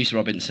fuck is Juice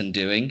Robinson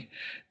doing?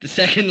 The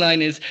second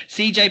line is,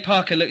 CJ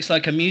Parker looks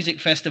like a music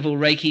festival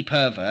Reiki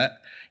pervert.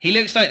 He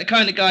looks like the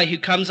kind of guy who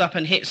comes up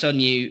and hits on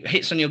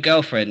your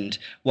girlfriend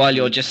while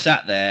you're just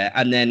sat there,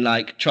 and then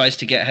like tries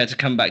to get her to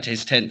come back to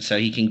his tent so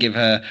he can give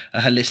her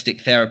a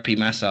holistic therapy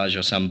massage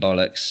or some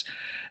bollocks.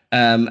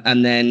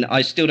 And then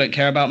I still don't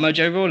care about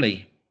Mojo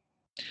Rawley.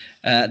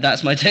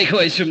 That's my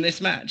takeaways from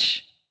this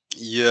match.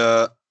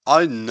 Yeah,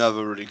 I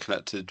never really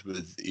connected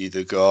with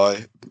either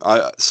guy.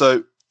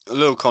 So a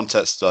little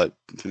context, like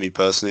for me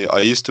personally, I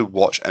used to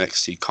watch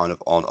NXT kind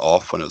of on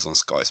off when it was on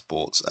Sky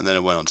Sports, and then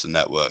it went onto the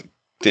network.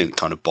 Didn't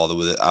kind of bother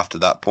with it after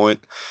that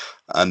point,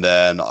 and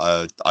then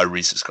I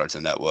resubscribed to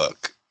the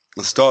network.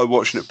 I started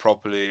watching it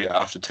properly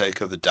after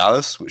Takeover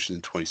Dallas, which is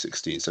in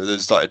 2016. So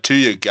there's like a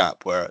 2-year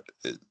gap where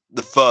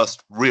the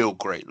first real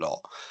great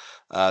lot.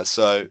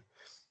 So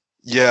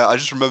yeah, I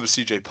just remember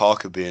CJ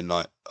Parker being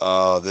like,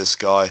 "Oh, this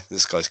guy's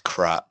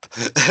crap."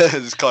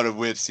 It's kind of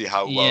weird to see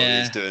how well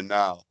he's doing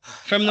now.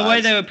 From the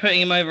way they were putting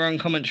him over on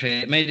commentary,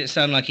 it made it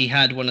sound like he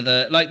had one of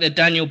the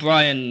Daniel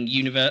Bryan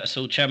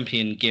Universal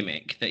Champion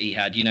gimmick that he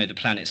had, the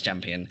Planets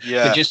Champion,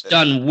 but just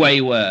done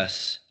way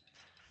worse.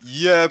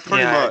 Yeah,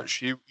 pretty much.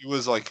 He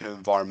was like an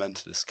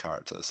environmentalist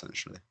character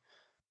essentially.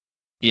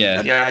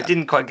 Yeah. Yeah, I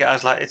didn't quite get. I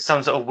was like, it's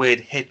some sort of weird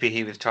hippie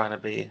he was trying to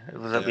be. It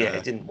was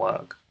it didn't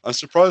work. I'm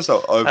surprised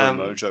how over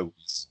Mojo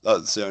was.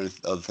 That's the only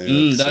other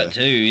thing. That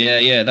too.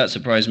 Yeah, that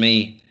surprised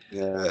me.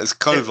 Yeah, it's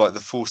kind of like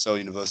the Full Sail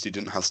University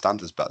didn't have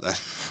standards back then.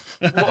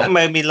 What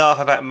made me laugh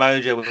about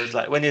Mojo was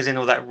like when he was in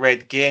all that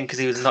red gear, because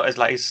he was not as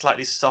like he's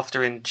slightly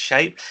softer in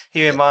shape.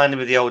 He reminded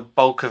me of the old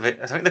Bolkovich.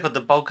 I think they called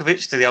the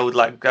Bolkovich to the old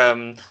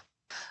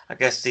I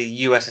guess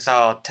the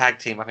USSR tag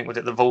team. I think was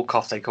it the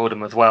Volkov they called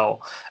him as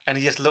well. And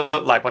he just looked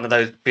like one of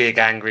those big,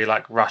 angry,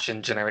 like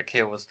Russian generic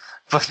heels.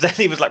 But then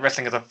he was like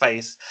wrestling as a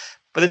face.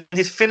 But then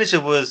his finisher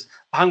was,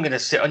 "I'm going to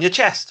sit on your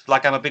chest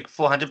like I'm a big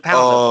 400 pounder.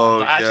 I'm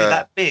not actually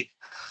that big."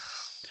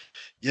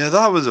 Yeah,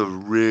 that was a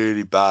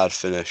really bad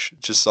finish.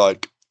 Just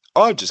like,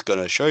 I'm just going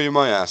to show you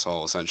my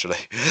asshole, essentially.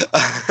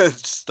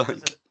 Just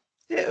like...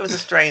 Yeah, it was a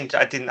strange.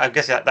 I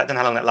guess that don't know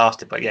how long that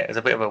lasted, but yeah, it was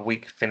a bit of a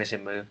weak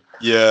finishing move.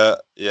 Yeah,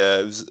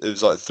 it was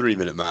like a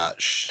 3-minute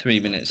match. 3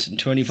 minutes and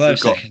 25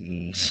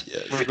 seconds.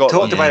 Yeah, we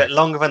talked about it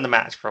longer than the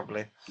match,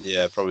 probably.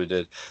 Yeah, probably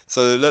did.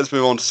 So let's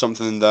move on to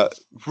something that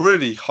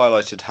really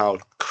highlighted how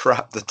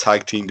crap the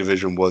tag team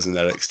division was in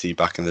NXT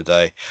back in the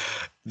day.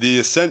 The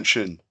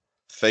Ascension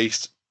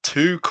faced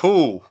Too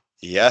Cool.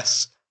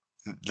 Yes.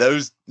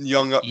 Those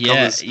young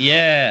upcomers.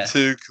 Yeah.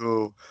 Too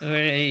Cool.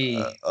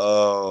 Hey.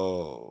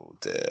 Oh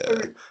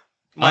dear.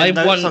 My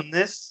notes on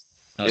this.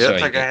 Oh, sorry.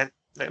 Go ahead.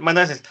 My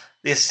notes is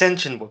the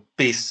Ascension were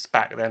beasts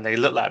back then. They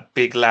looked like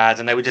big lads,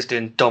 and they were just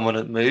doing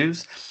dominant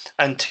moves.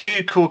 And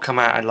Too Cool come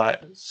out and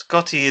like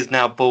Scotty is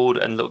now bald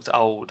and looks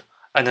old,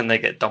 and then they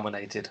get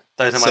dominated.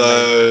 Those are my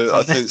notes.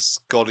 I think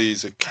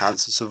Scotty's a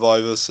cancer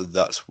survivor, so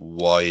that's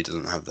why he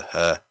doesn't have the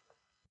hair.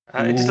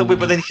 It just looked weird,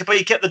 but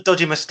he kept the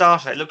dodgy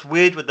moustache. It looked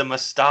weird with the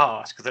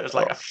moustache because it was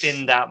like a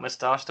thinned out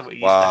moustache to what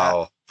you used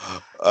to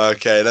have.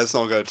 Okay, let's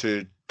not go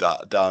too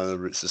down the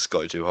roots of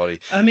Scotty too, Holly.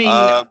 I mean,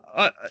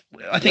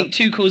 I think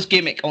Tuchel's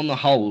gimmick on the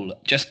whole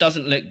just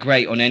doesn't look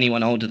great on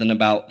anyone older than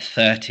about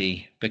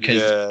 30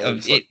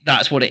 because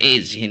that's what it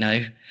is, you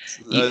know.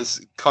 It's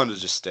kind of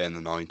just stay in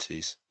the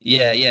 90s.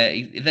 Yeah.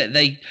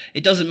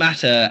 It doesn't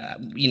matter,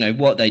 you know,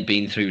 what they'd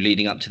been through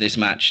leading up to this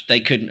match.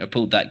 They couldn't have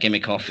pulled that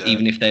gimmick off,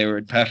 even if they were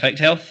in perfect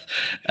health.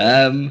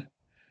 So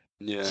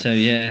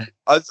yeah,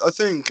 I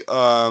think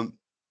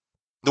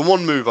the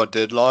one move I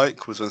did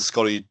like was when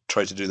Scotty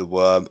tried to do the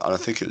worm, and I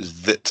think it was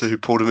Victor who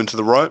pulled him into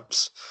the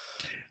ropes.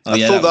 I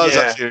thought that was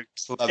actually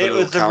it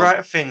was the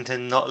right thing to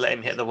not let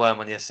him hit the worm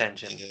on the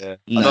Ascension. Yeah,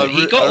 no,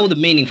 he got all the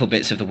meaningful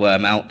bits of the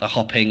worm out, the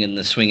hopping and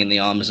the swinging the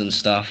arms and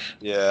stuff.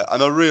 Yeah,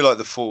 and I really like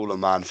the Fallen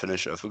Man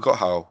finisher. I forgot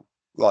how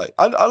I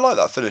like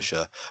that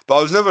finisher, but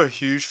I was never a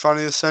huge fan of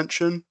the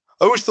Ascension.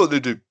 I always thought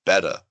they'd do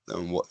better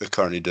than what they're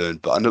currently doing,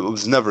 but I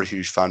was never a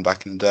huge fan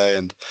back in the day,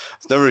 and I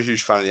was never a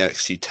huge fan of the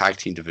NXT Tag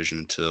Team division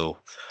until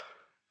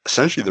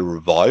essentially the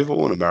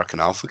Revival and American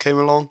Alpha came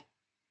along.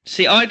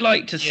 See, I'd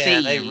like to see... Yeah,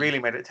 they really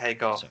made it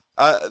take off.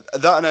 That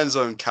and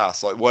Enzo and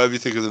Cass, like, whatever you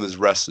think of them as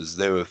wrestlers,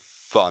 they were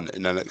fun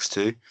in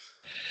NXT.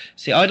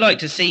 See, I'd like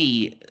to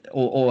see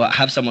or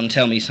have someone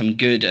tell me some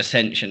good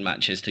Ascension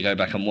matches to go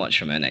back and watch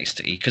from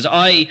NXT. Because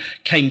I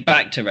came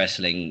back to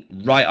wrestling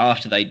right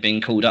after they'd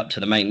been called up to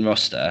the main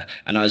roster,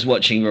 and I was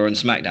watching Raw and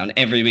SmackDown.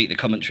 Every week the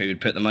commentary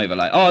would put them over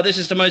like, oh, this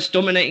is the most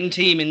dominating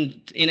team in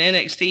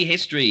NXT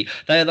history.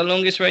 They are the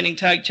longest reigning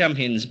tag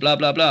champions, blah,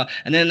 blah, blah.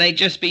 And then they'd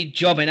just be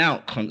jobbing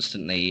out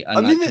constantly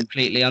and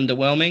completely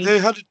underwhelming. They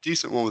had a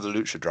decent one with the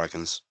Lucha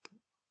Dragons.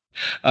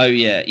 Oh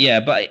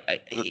yeah, but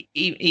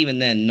even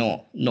then,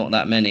 not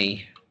that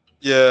many.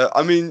 Yeah,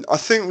 I mean, I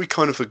think we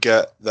kind of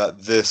forget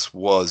that this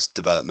was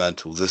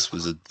developmental. This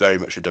was very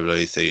much a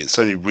WWE thing. It's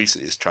only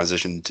recently it's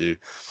transitioned to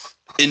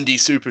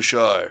Indie Super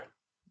Show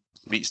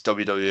meets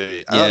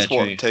WWE, and that's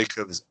what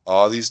takeovers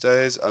are these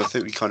days. And I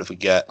think we kind of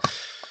forget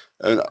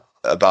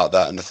about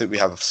that, and I think we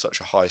have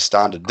such a high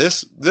standard.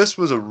 This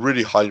was a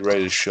really highly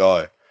rated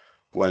show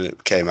when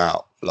it came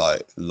out,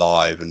 like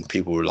live, and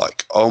people were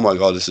like, "Oh my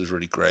god, this is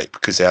really great,"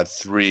 because they had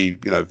three,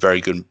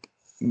 very good,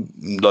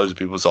 loads of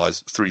people's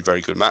eyes, three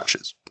very good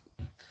matches.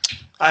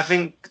 I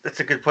think that's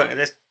a good point.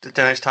 This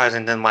ties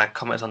into my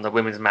comments on the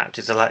women's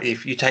matches. So like,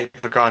 if you take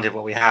for granted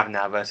what we have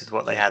now versus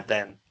what they had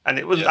then, and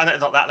it was, I know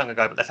it's not that long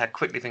ago, but that's how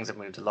quickly things have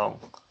moved along.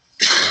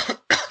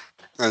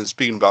 And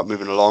speaking about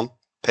moving along,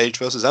 Paige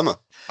versus Emma.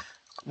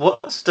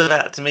 What stood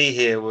out to me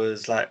here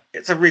was, like,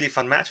 it's a really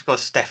fun match. Of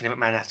course, Stephanie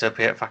McMahon has to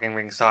appear at fucking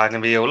ringside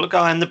and be all, look,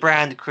 I'm the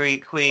brand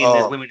queen,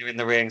 there's women in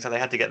the ring, so they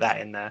had to get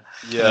that in there.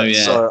 Yeah,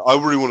 so I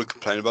really want to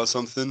complain about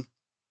something.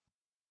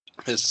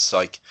 It's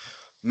like,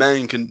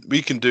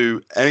 we can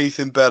do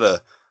anything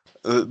better.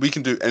 We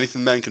can do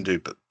anything men can do,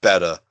 but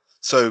better.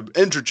 So,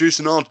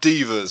 introducing our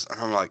divas, and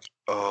I'm like,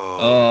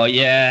 oh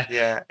yeah.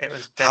 Yeah, it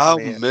was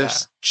definitely how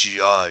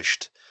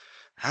misjudged.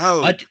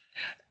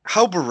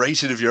 How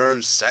berated of your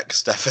own sex,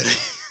 Stephanie.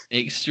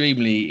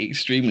 Extremely,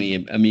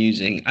 extremely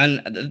amusing.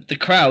 And the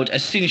crowd,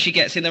 as soon as she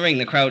gets in the ring,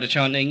 the crowd are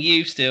chanting,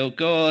 "You've still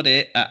got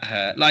it," at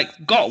her. Like,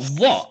 got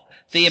what?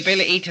 The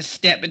ability to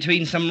step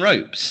between some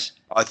ropes?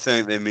 I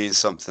think they mean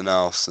something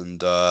else.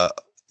 And,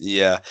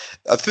 yeah.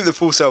 I think the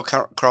Full Sail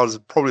crowd is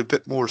probably a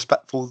bit more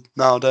respectful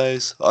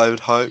nowadays, I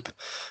would hope.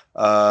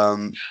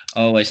 Oh,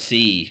 I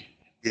see.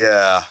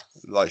 Yeah,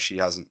 like she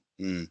hasn't.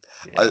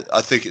 Yeah.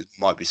 I think it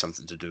might be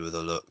something to do with her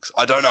looks.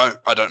 I don't know.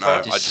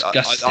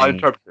 I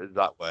interpret it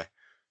that way.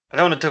 I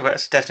don't want to talk about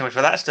Steph too much,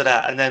 but that stood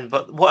out. And then,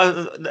 but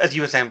what, as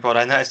you were saying, Brod,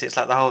 I noticed it's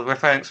like the whole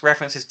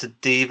references to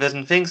divas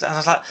and things. And I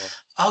was like,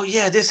 oh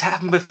yeah, this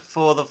happened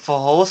before the Four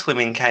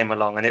Horsewomen came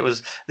along, and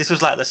this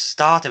was like the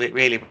start of it,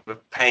 really,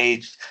 with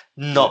Paige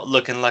not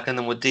looking like a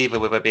normal diva,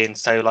 with her being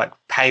so like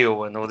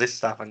pale and all this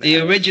stuff. And the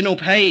original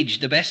Paige,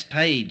 the best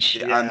Paige,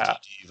 the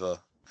anti-diva.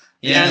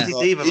 The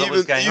anti-diva. What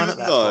was going on at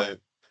that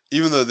point?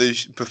 Even though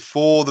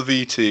before the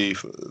VT,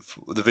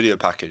 for the video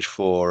package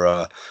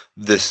for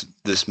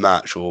this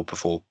match, or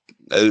before,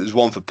 it was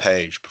one for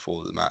Paige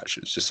before the match.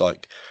 It's just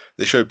like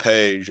they show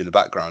Paige in the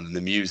background, and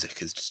the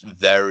music is just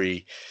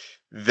very,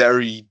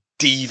 very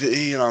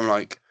diva-y, and I'm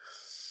like,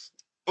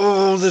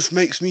 oh, this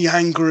makes me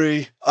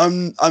angry.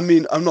 I'm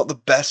not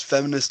the best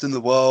feminist in the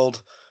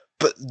world,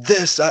 but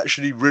this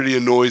actually really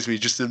annoys me.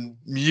 Just the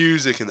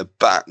music in the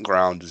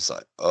background is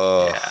like,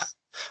 oh, yeah.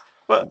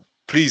 Well,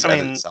 please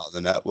edit this out of the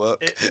network.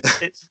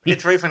 It's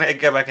very funny to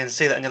go back and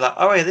see that, and you're like,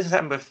 oh yeah, this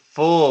happened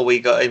before we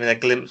got even a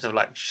glimpse of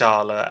like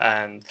Charlotte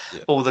and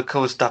all the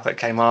cool stuff that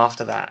came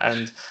after that.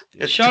 And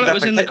Charlotte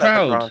was in the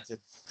crowd.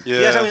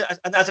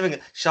 And that's the thing.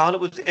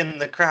 Charlotte was in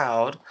the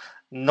crowd,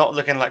 not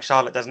looking like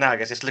Charlotte does now. I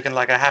guess it's looking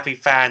like a happy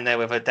fan there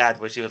with her dad,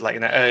 where she was like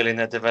early in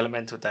her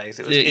developmental days.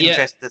 It was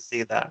interesting to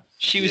see that.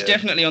 She was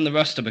definitely on the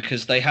roster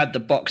because they had the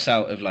box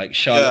out of like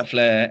Charlotte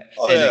Flair,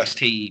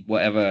 NXT,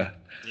 whatever.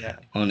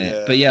 On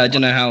it, but I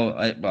don't know how.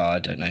 I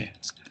don't know.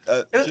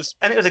 And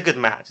it was a good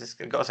match.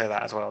 I've got to say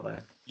that as well, though.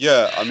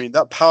 Yeah, I mean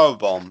that power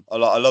bomb. I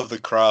love the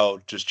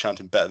crowd just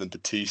chanting "better than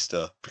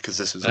Batista" because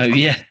this was. Oh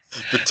yeah,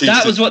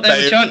 that was what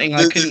they were chanting.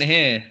 I couldn't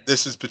hear.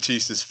 This was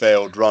Batista's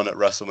failed run at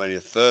WrestleMania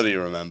 30.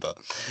 Remember,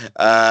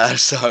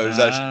 so it was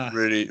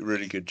actually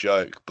really good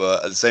joke.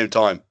 But at the same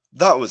time,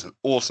 that was an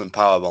awesome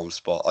power bomb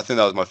spot. I think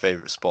that was my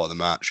favorite spot of the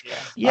match.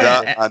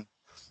 Yeah. And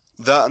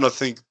I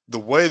think the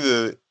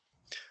way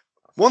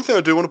one thing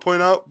I do want to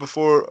point out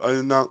before I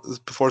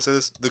say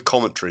this, the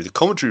commentary. The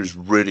commentary was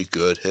really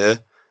good here,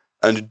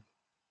 and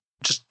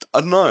just I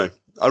don't know.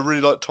 I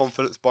really like Tom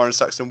Phillips, Byron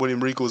Saxton,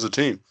 William Regal as a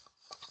team.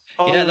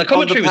 Yeah, the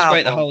commentary was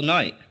great the whole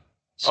night.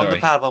 Sorry. On the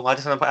powerbomb, I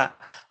just want to point out,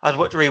 I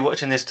was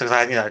rewatching this because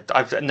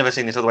I've never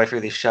seen this all the way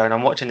through this show, and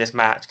I'm watching this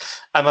match,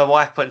 and my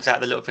wife points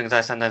out the little things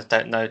I sometimes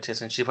don't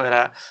notice, and she pointed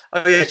out,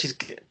 oh yeah,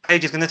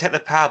 Paige is going to take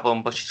the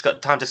powerbomb, but she's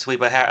got time to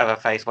sweep her hair out of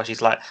her face while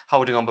she's like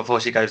holding on before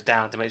she goes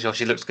down to make sure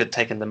she looks good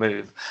taking the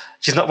move.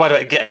 She's not worried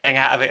about getting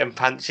out of it and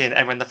punching,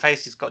 and when the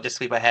face, she's got to just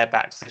sweep her hair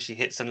back so she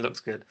hits and looks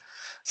good.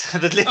 So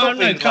oh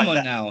no, come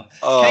on now.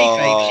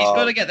 Kayfabe, she's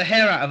got to get the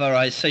hair out of her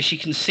eyes so she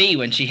can see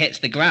when she hits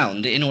the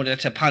ground in order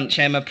to punch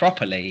Emma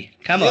properly.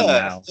 Come on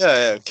now.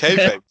 Yeah.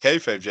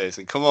 Kayfabe,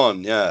 Jason. Come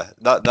on, yeah.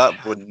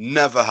 That would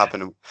never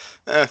happen.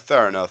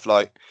 Fair enough.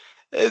 Like,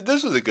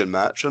 this was a good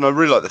match, and I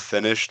really like the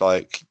finish.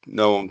 Like,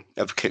 no one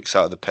ever kicks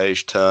out of the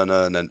Paige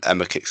Turner, and then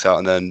Emma kicks out,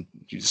 and then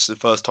it's the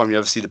first time you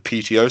ever see the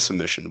PTO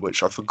submission,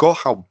 which I forgot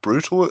how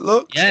brutal it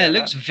looked. Yeah, it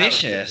looks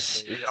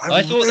vicious.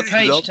 I thought the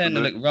Paige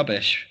Turner looked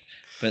rubbish.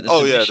 But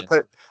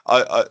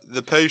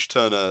the Paige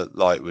Turner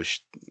was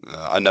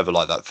I never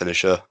liked that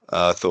finisher.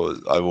 I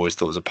always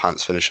thought it was a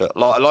pants finisher.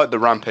 I like the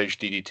Rampage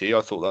DDT.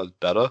 I thought that was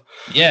better.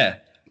 Yeah,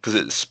 because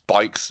it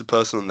spikes the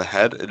person on the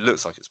head. It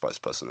looks like it spikes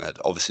the person on the head.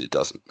 Obviously, it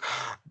doesn't.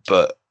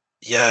 But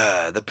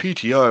yeah, the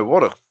PTO.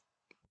 What a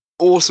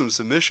awesome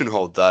submission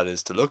hold that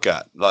is to look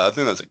at. Like, I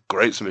think that's a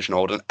great submission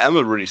hold, and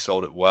Emma really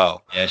sold it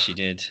well. Yeah, she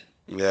did.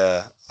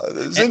 Yeah,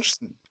 it's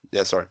interesting.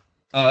 Yeah, sorry.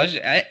 Oh,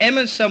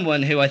 Emma's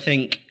someone who I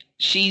think.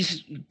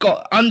 She's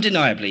got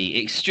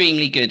undeniably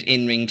extremely good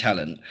in-ring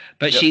talent,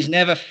 but she's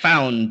never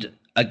found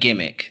a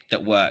gimmick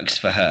that works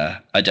for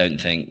her, I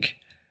don't think.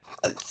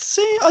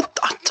 See, I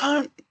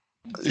don't...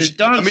 The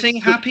dancing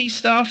happy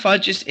stuff,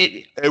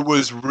 It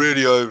was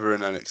really over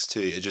in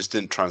NXT. It just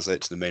didn't translate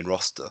to the main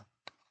roster.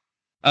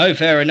 Oh,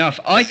 fair enough.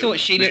 I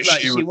thought she looked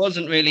like she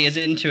wasn't really as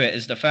into it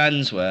as the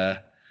fans were.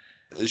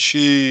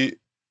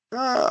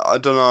 I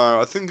don't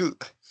know. I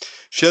think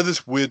she had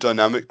this weird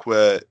dynamic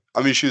where...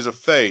 I mean, she was a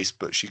face,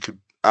 but she could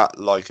act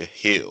like a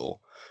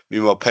heel.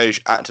 Meanwhile,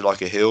 Paige acted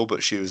like a heel,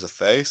 but she was a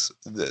face.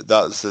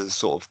 That's the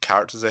sort of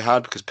characters they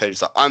had, because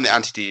Paige's like, I'm the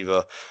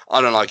anti-diva, I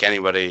don't like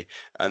anybody,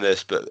 and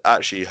this, but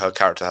actually her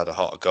character had a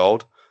heart of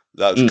gold.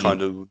 That was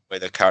kind of the way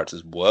their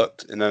characters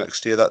worked in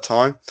NXT at that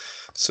time.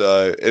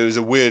 So it was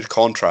a weird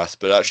contrast,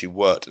 but it actually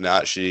worked, and it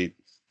actually,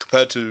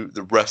 compared to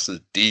the rest of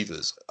the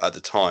divas at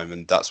the time,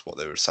 and that's what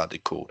they were sadly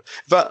called.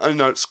 In fact, I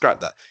know, scrap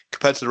that.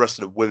 Compared to the rest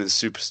of the women's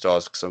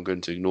superstars, because I'm going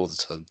to ignore the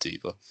term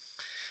diva,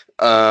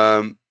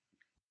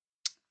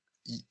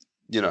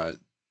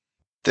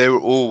 they were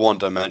all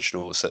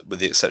one-dimensional, with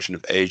the exception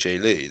of AJ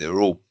Lee. They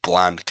were all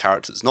bland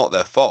characters, not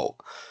their fault.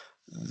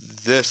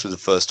 This was the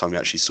first time you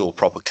actually saw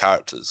proper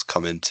characters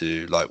come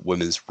into like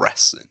women's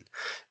wrestling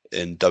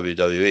in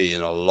WWE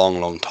in a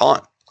long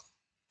time.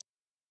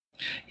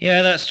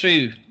 Yeah, that's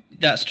true.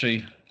 That's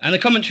true. And the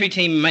commentary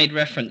team made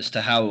reference to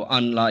how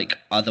unlike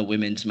other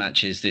women's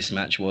matches this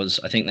match was.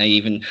 I think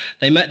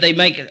they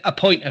make a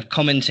point of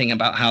commenting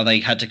about how they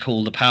had to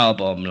call the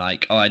powerbomb.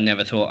 Like, I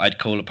never thought I'd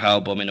call a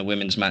powerbomb in a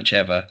women's match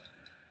ever.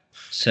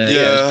 So yeah,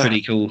 it was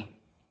pretty cool.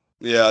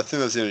 Yeah, I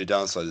think that's the only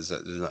downside is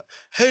that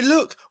hey,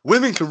 look,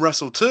 women can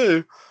wrestle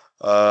too.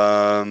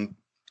 I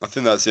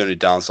think that's the only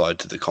downside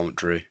to the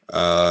commentary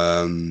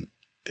in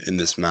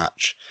this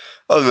match.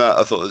 Other than that,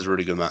 I thought it was a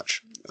really good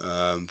match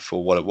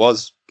for what it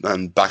was.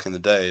 And back in the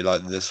day,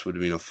 like, this would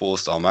have been a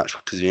 4-star match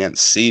because you hadn't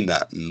seen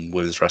that in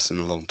women's wrestling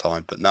in a long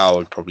time. But now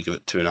I'd probably give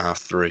it 2.5,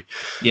 3.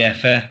 Yeah,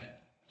 fair.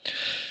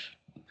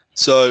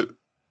 So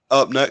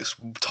up next,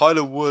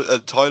 Tyler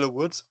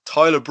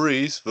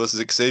Breeze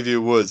versus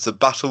Xavier Woods. The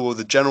battle of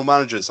the general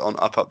managers on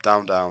Up Up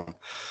Down Down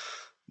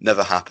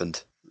never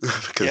happened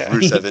because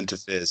Rusev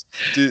interferes.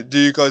 Do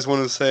you guys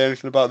want to say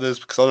anything about this?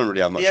 Because I don't really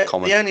have much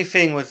comment. The only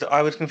thing was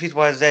I was confused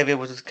why Xavier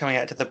was coming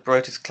out to the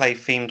Brodus Clay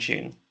theme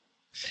tune.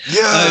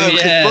 Yeah,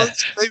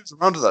 Brodus Clay was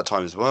around at that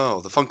time as well.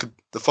 The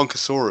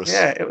Funkasaurus.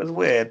 Yeah, it was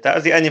weird. That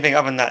was the only thing.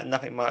 Other than that,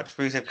 nothing much.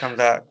 Rusev comes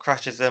out,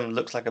 crashes them,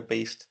 looks like a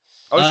beast.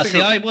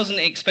 I wasn't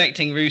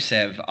expecting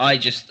Rusev.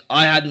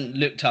 I hadn't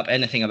looked up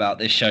anything about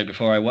this show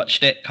before I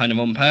watched it, kind of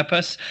on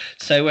purpose.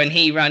 So when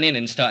he ran in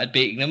and started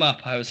beating them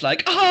up, I was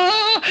like,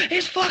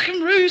 it's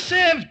fucking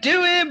Rusev,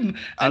 do him!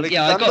 And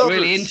I got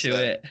really into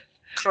it.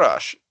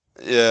 Crash.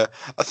 Yeah,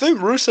 I think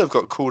Rusev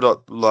got called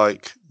up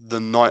like the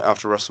night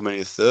after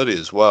WrestleMania 30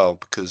 as well,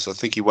 because I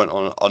think he went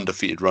on an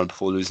undefeated run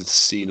before losing to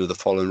Cena the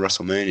following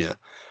WrestleMania.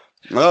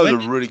 And that was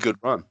a really good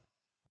run.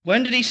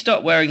 When did he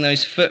stop wearing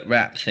those foot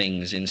wrap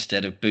things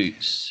instead of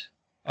boots?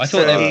 I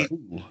thought they were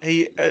cool.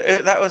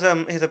 That was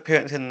his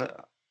appearance in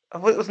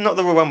it was not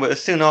the Royal Rumble. It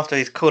was soon after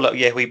his call up.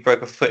 Yeah, we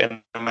broke a foot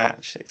in the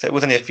match. So it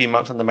was only a few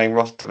months on the main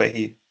roster, but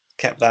he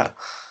kept that.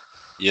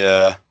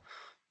 Yeah.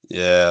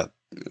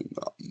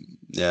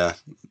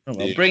 Oh,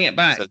 well, bring it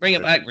back,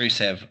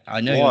 Rusev.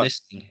 I know you're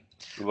listening.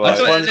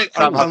 Well,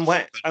 I'm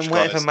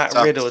waiting for Matt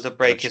Riddle to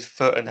break his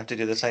foot and have to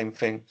do the same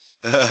thing.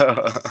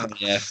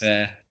 Yeah,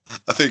 fair.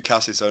 I think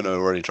Cassius Ohno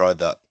already tried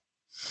that.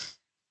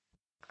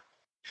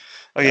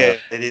 Oh yeah,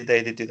 they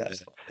did do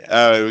that.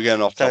 Yeah. We're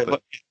getting off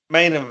topic.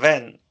 Main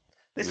event.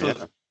 This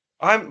was.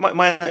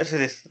 My answer to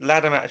this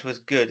ladder match was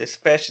good,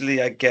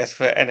 especially I guess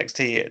for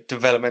NXT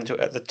developmental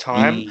at the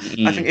time.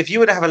 I think if you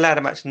were to have a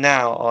ladder match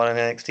now on an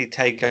NXT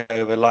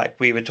takeover like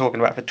we were talking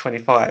about for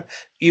 25,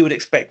 you would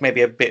expect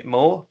maybe a bit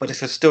more, but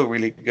this was still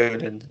really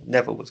good and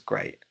Neville was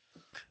great.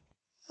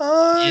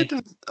 I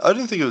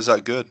didn't think it was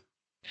that good.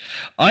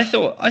 I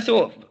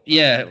thought,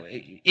 yeah,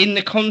 in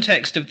the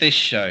context of this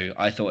show,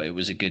 I thought it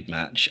was a good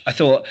match. I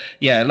thought,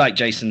 yeah, like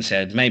Jason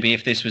said, maybe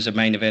if this was a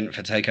main event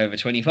for TakeOver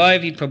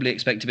 25, you'd probably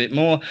expect a bit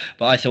more.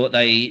 But I thought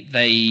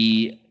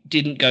they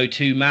didn't go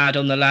too mad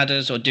on the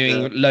ladders or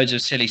doing loads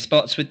of silly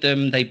spots with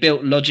them. They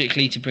built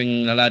logically to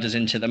bring the ladders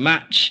into the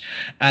match,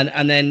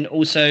 and then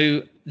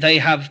also they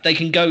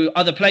can go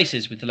other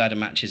places with the ladder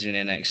matches in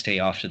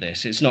NXT after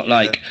this. It's not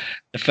like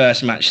the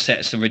first match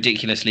sets a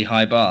ridiculously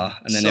high bar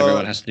and then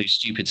everyone has to do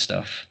stupid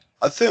stuff.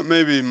 I think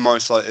maybe my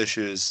slight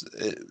issue is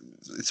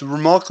it's a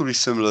remarkably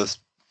similar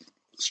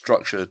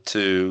structure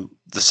to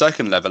the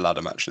second level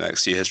ladder match in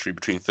NXT history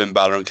between Finn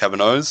Balor and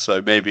Kevin Owens.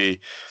 So maybe,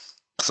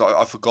 because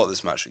I forgot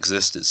this match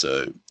existed.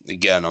 So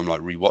again, I'm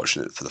like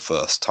rewatching it for the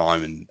first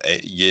time in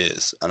 8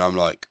 years. And I'm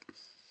like,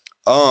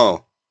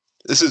 oh,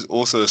 this is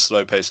also a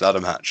slow paced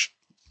ladder match.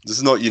 This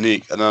is not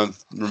unique. And I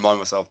remind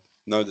myself,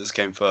 no, this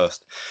came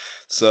first.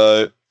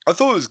 So I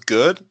thought it was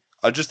good.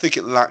 I just think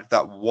it lacked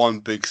that one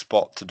big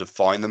spot to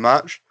define the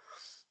match.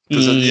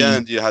 Because at the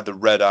end, you had the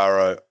red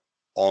arrow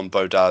on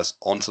Bo Dallas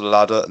onto the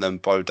ladder, and then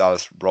Bo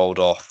Dallas rolled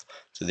off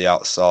to the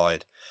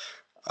outside,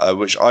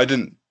 which I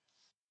didn't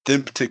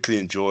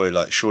particularly enjoy.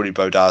 Like, surely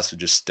Bo Dallas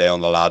would just stay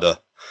on the ladder.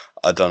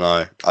 I don't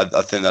know.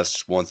 I think that's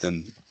just one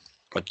thing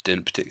I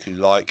didn't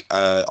particularly like.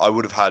 I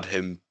would have had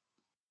him,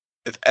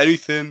 if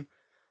anything,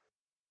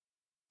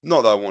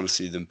 not that I want to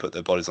see them put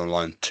their bodies on the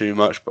line too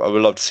much, but I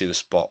would love to see the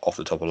spot off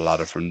the top of the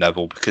ladder from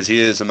Neville, because he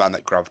is a man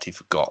that Gravity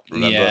forgot.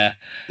 Remember,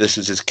 this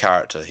is his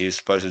character. He's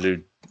supposed to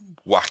do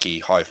wacky,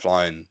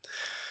 high-flying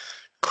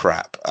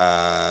crap,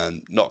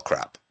 and not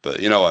crap, but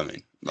you know what I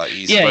mean. Like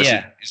he's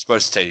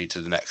supposed to take you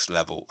to the next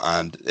level,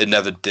 and it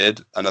never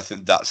did. And I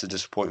think that's a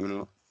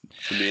disappointment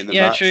for me in the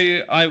match.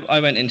 True. I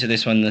went into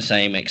this one the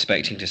same,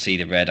 expecting to see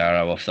the red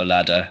arrow off the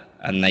ladder,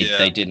 and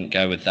they didn't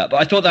go with that.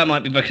 But I thought that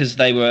might be because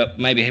they were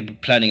maybe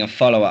planning a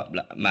follow-up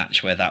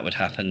match where that would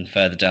happen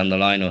further down the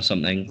line or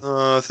something.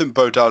 I think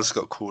Bo Dallas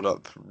got called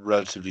up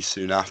relatively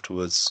soon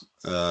afterwards,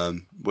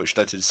 which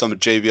led to some of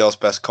JBL's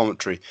best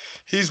commentary.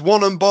 He's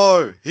 1 and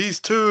Bo.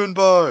 He's 2 and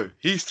Bo.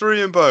 He's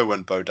 3 and Bo,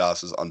 when Bo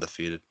Dallas was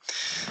undefeated.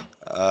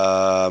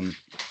 But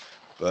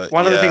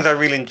one of the things I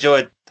really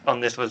enjoyed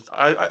on this was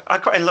I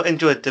quite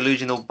enjoyed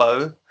Delusional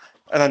Bo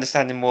and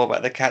understanding more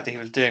about the character he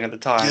was doing at the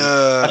time.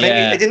 I think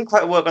it didn't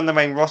quite work on the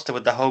main roster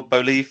with the whole Bo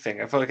Lee thing.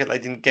 I felt like they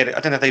didn't get it. I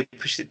don't know if they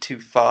pushed it too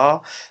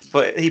far,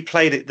 but he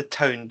played the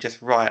tone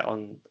just right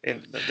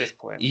at this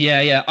point.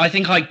 Yeah. I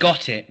think I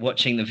got it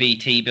watching the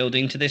VT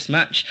building to this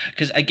match,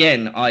 because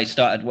again, I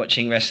started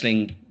watching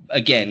wrestling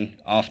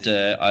again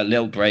after a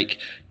little break,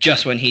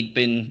 just when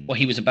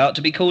he was about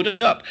to be called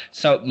up.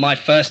 So my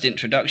first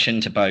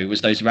introduction to Bo was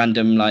those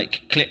random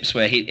like clips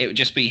where it would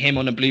just be him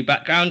on a blue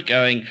background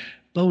going,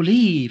 Bo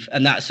leave,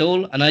 and that's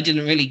all. And I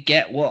didn't really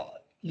get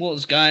what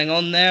was going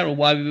on there or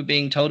why we were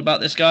being told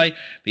about this guy.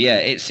 But yeah,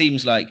 it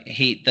seems like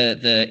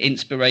the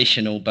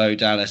inspirational Bo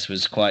Dallas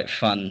was quite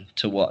fun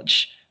to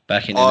watch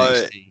back in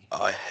NXT.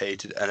 I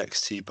hated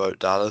NXT Bo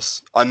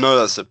Dallas. I know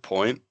that's the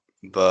point,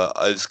 but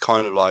I was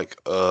kind of like,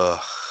 go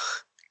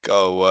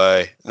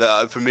away.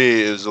 For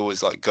me, it was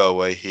always like, go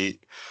away,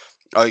 Heat.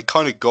 I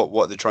kind of got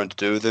what they're trying to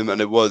do with him, and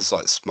it was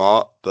like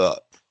smart,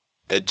 but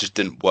it just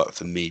didn't work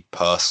for me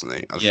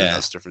personally. I think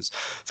that's the difference.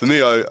 For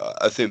me,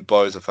 I think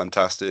Bo's a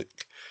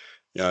fantastic,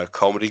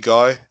 comedy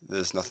guy.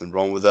 There's nothing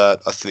wrong with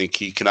that. I think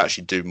he can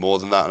actually do more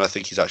than that, and I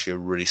think he's actually a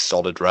really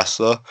solid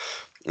wrestler.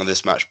 And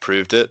this match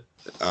proved it.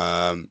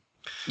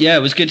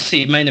 It was good to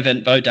see main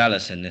event Bo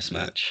Dallas in this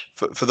match.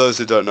 For those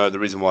who don't know, the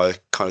reason why I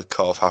kind of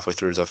cut off halfway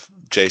through is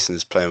Jason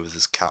is playing with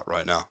his cat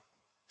right now.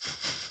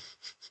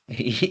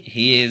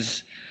 He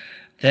is.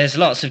 There's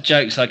lots of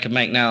jokes I could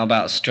make now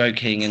about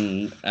stroking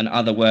and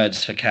other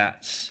words for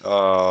cats.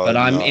 But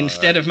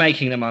instead of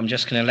making them, I'm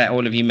just going to let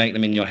all of you make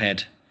them in your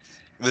head.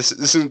 This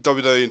isn't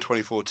WWE in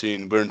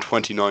 2014. We're in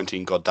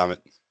 2019, goddammit.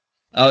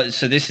 Oh,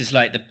 so this is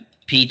like the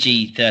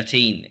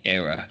PG-13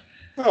 era.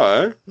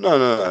 No.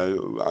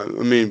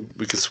 I mean,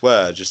 we can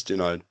swear, just,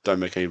 don't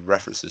make any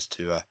references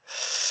to...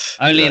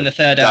 Only in the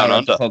third hour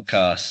of the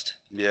podcast.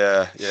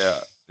 Yeah.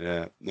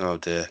 Oh,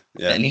 dear.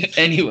 Yeah.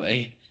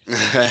 Anyway...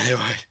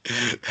 Anyway,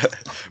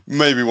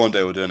 maybe one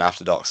day we'll do an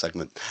After Dark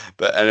segment.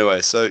 But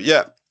anyway, so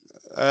yeah,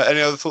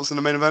 Any other thoughts on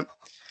the main event?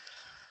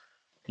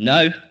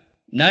 No,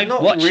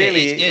 Not watch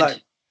really. it. It's good.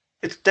 Like,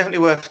 it's definitely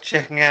worth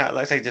checking out.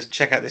 Like I say, just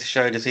check out this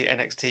show to see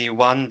NXT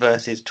 1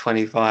 versus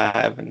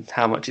 25 and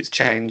how much it's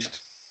changed.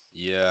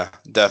 Yeah,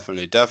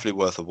 definitely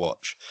worth a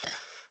watch.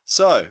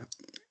 So,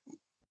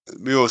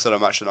 we also had a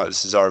match tonight with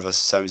Cesaro versus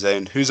Sami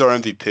Zayn. Who's our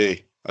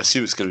MVP? I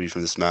assume it's going to be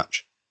from this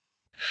match.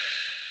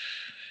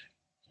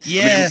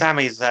 Yeah,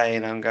 Sami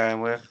Zayn, I'm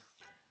going with.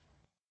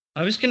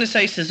 I was going to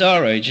say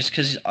Cesaro just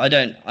because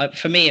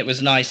for me, it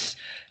was nice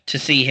to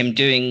see him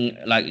doing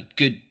like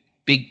good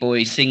big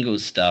boy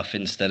singles stuff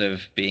instead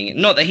of being.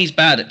 Not that he's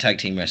bad at tag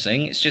team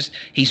wrestling. It's just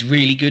he's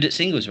really good at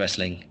singles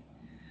wrestling.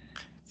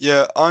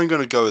 Yeah, I'm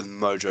going to go with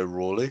Mojo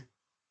Rawley.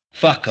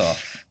 Fuck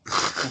off.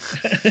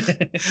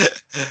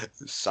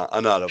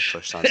 I know I don't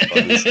push Sans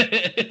buttons.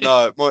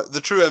 No,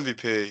 the true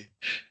MVP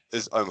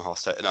is Omaha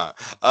State. No.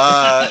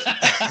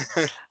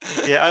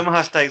 Yeah,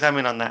 Omaha Steaks, I'm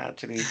in on that,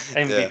 actually.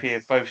 MVP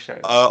of both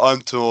shows.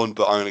 I'm torn,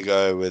 but I'm going to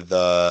go with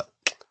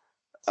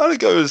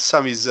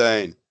Sami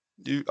Zayn.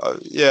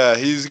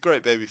 He's a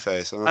great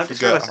babyface, and I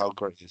forget how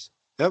great he is.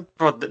 Yep.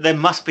 Bro, there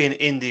must be an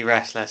indie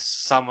wrestler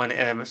somewhere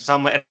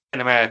in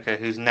America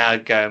who's now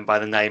going by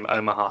the name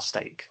Omaha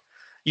Steak.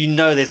 You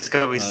know there's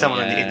going to be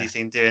someone in the indie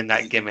scene doing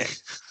that gimmick.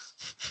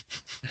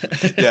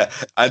 Yeah,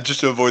 and just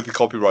to avoid the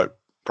copyright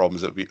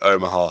problems, it would be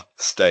Omaha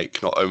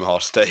Steak, not Omaha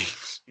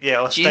Steaks. Yeah,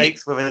 or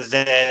Steaks with a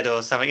Z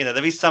or something. You know,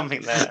 there'd be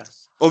something there.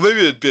 Or maybe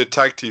it'd be a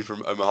tag team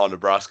from Omaha,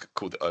 Nebraska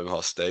called the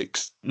Omaha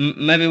Steaks.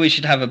 Maybe we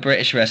should have a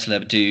British wrestler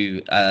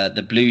do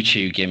the Blue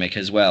Chew gimmick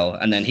as well,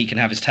 and then he can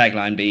have his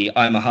tagline be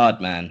 "I'm a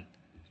hard man."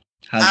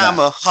 I'm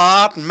a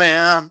hard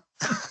man.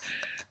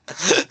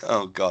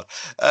 Oh God!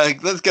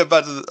 Let's get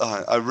back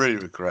to I really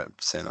regret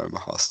saying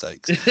Omaha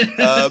Steaks.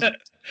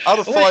 Out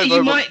of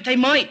 5, they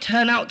might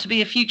turn out to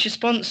be a future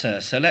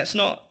sponsor. So let's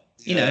not.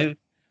 You know,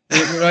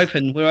 we're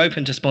open. We're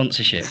open to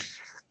sponsorship.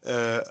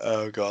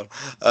 Oh God!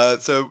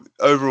 So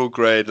overall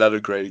grade, letter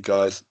grade,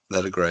 guys.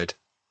 Letter grade.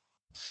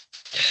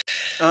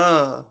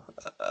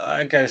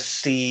 I go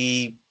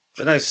C.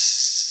 No,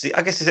 C.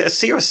 I guess is it a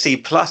C or a C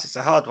plus? It's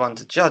a hard one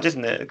to judge,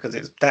 isn't it? Because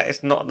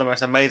it's not the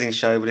most amazing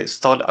show, but it's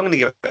solid. I'm going to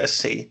give it a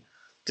C,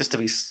 just to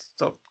be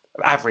sort of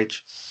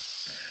average.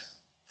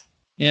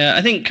 Yeah,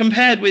 I think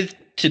compared with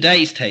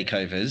today's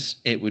takeovers,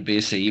 it would be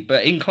a C.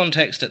 But in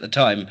context at the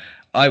time,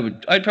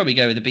 I'd probably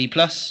go with a B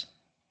plus.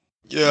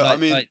 Yeah, I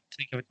mean,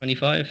 takeover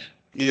 25.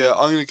 Yeah,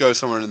 I'm going to go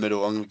somewhere in the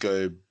middle. I'm going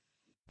to go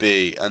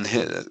B, and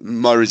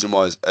my reason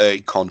why is A,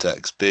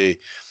 context. B,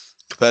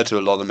 compared to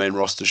a lot of the main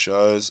roster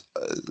shows,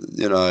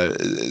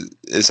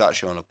 it's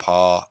actually on a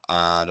par,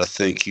 and I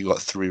think you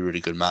got 3 really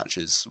good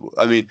matches.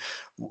 I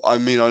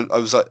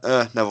was like,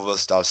 Neville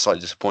vs. Styles, slightly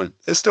disappointed.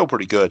 It's still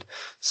pretty good,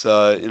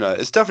 so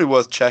it's definitely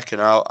worth checking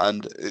out,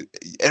 and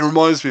it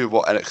reminds me of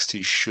what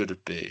NXT should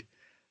be.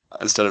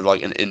 Instead of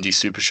like an indie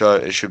super show,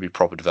 it should be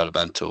proper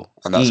developmental,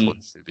 and that's what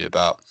it should be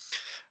about.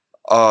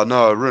 Oh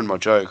no, I ruined my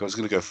joke. I was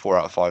going to go 4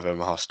 out of 5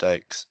 Omaha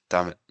Steaks.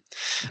 Damn it.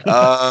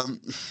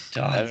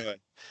 Anyway.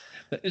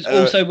 It's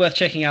also worth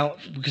checking out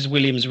because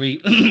William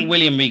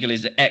Regal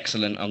is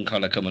excellent on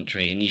color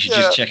commentary, and you should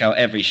just check out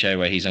every show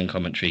where he's on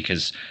commentary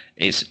because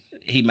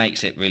he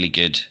makes it really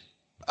good.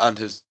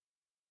 And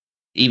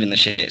even the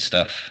shit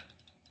stuff.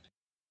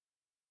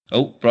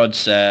 Oh,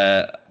 Brod's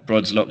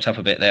locked up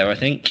a bit there, I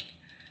think.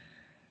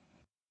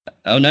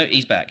 Oh no,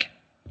 he's back.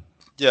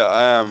 Yeah,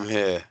 I am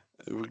here.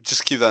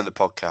 Just keep that in the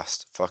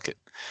podcast. Fuck it.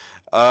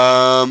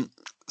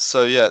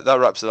 So yeah, that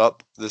wraps it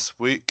up this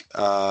week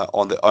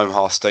on the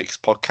Omaha Steaks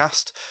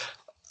podcast.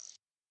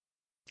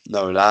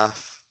 No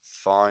laugh,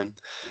 fine.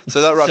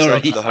 So that wraps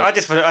it up. I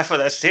thought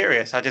that was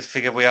serious. I just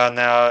figured we are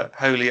now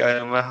holy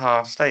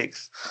Omaha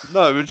Steaks.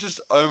 No, we're just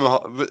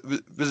Omaha.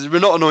 We're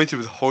not anointed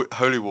with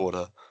holy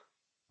water.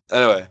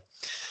 Anyway,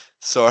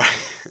 sorry.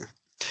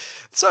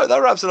 So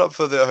that wraps it up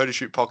for the Holy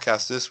Shoot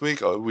podcast this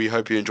week. We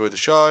hope you enjoyed the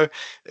show.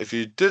 If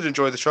you did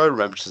enjoy the show,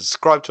 remember to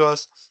subscribe to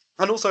us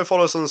and also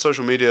follow us on the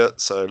social media.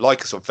 So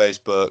like us on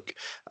Facebook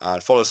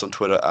and follow us on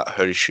Twitter at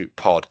Holy Shoot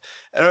Pod.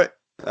 Anyway,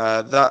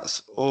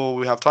 that's all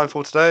we have time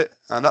for today.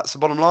 And that's the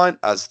bottom line,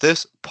 as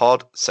this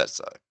pod said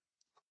so.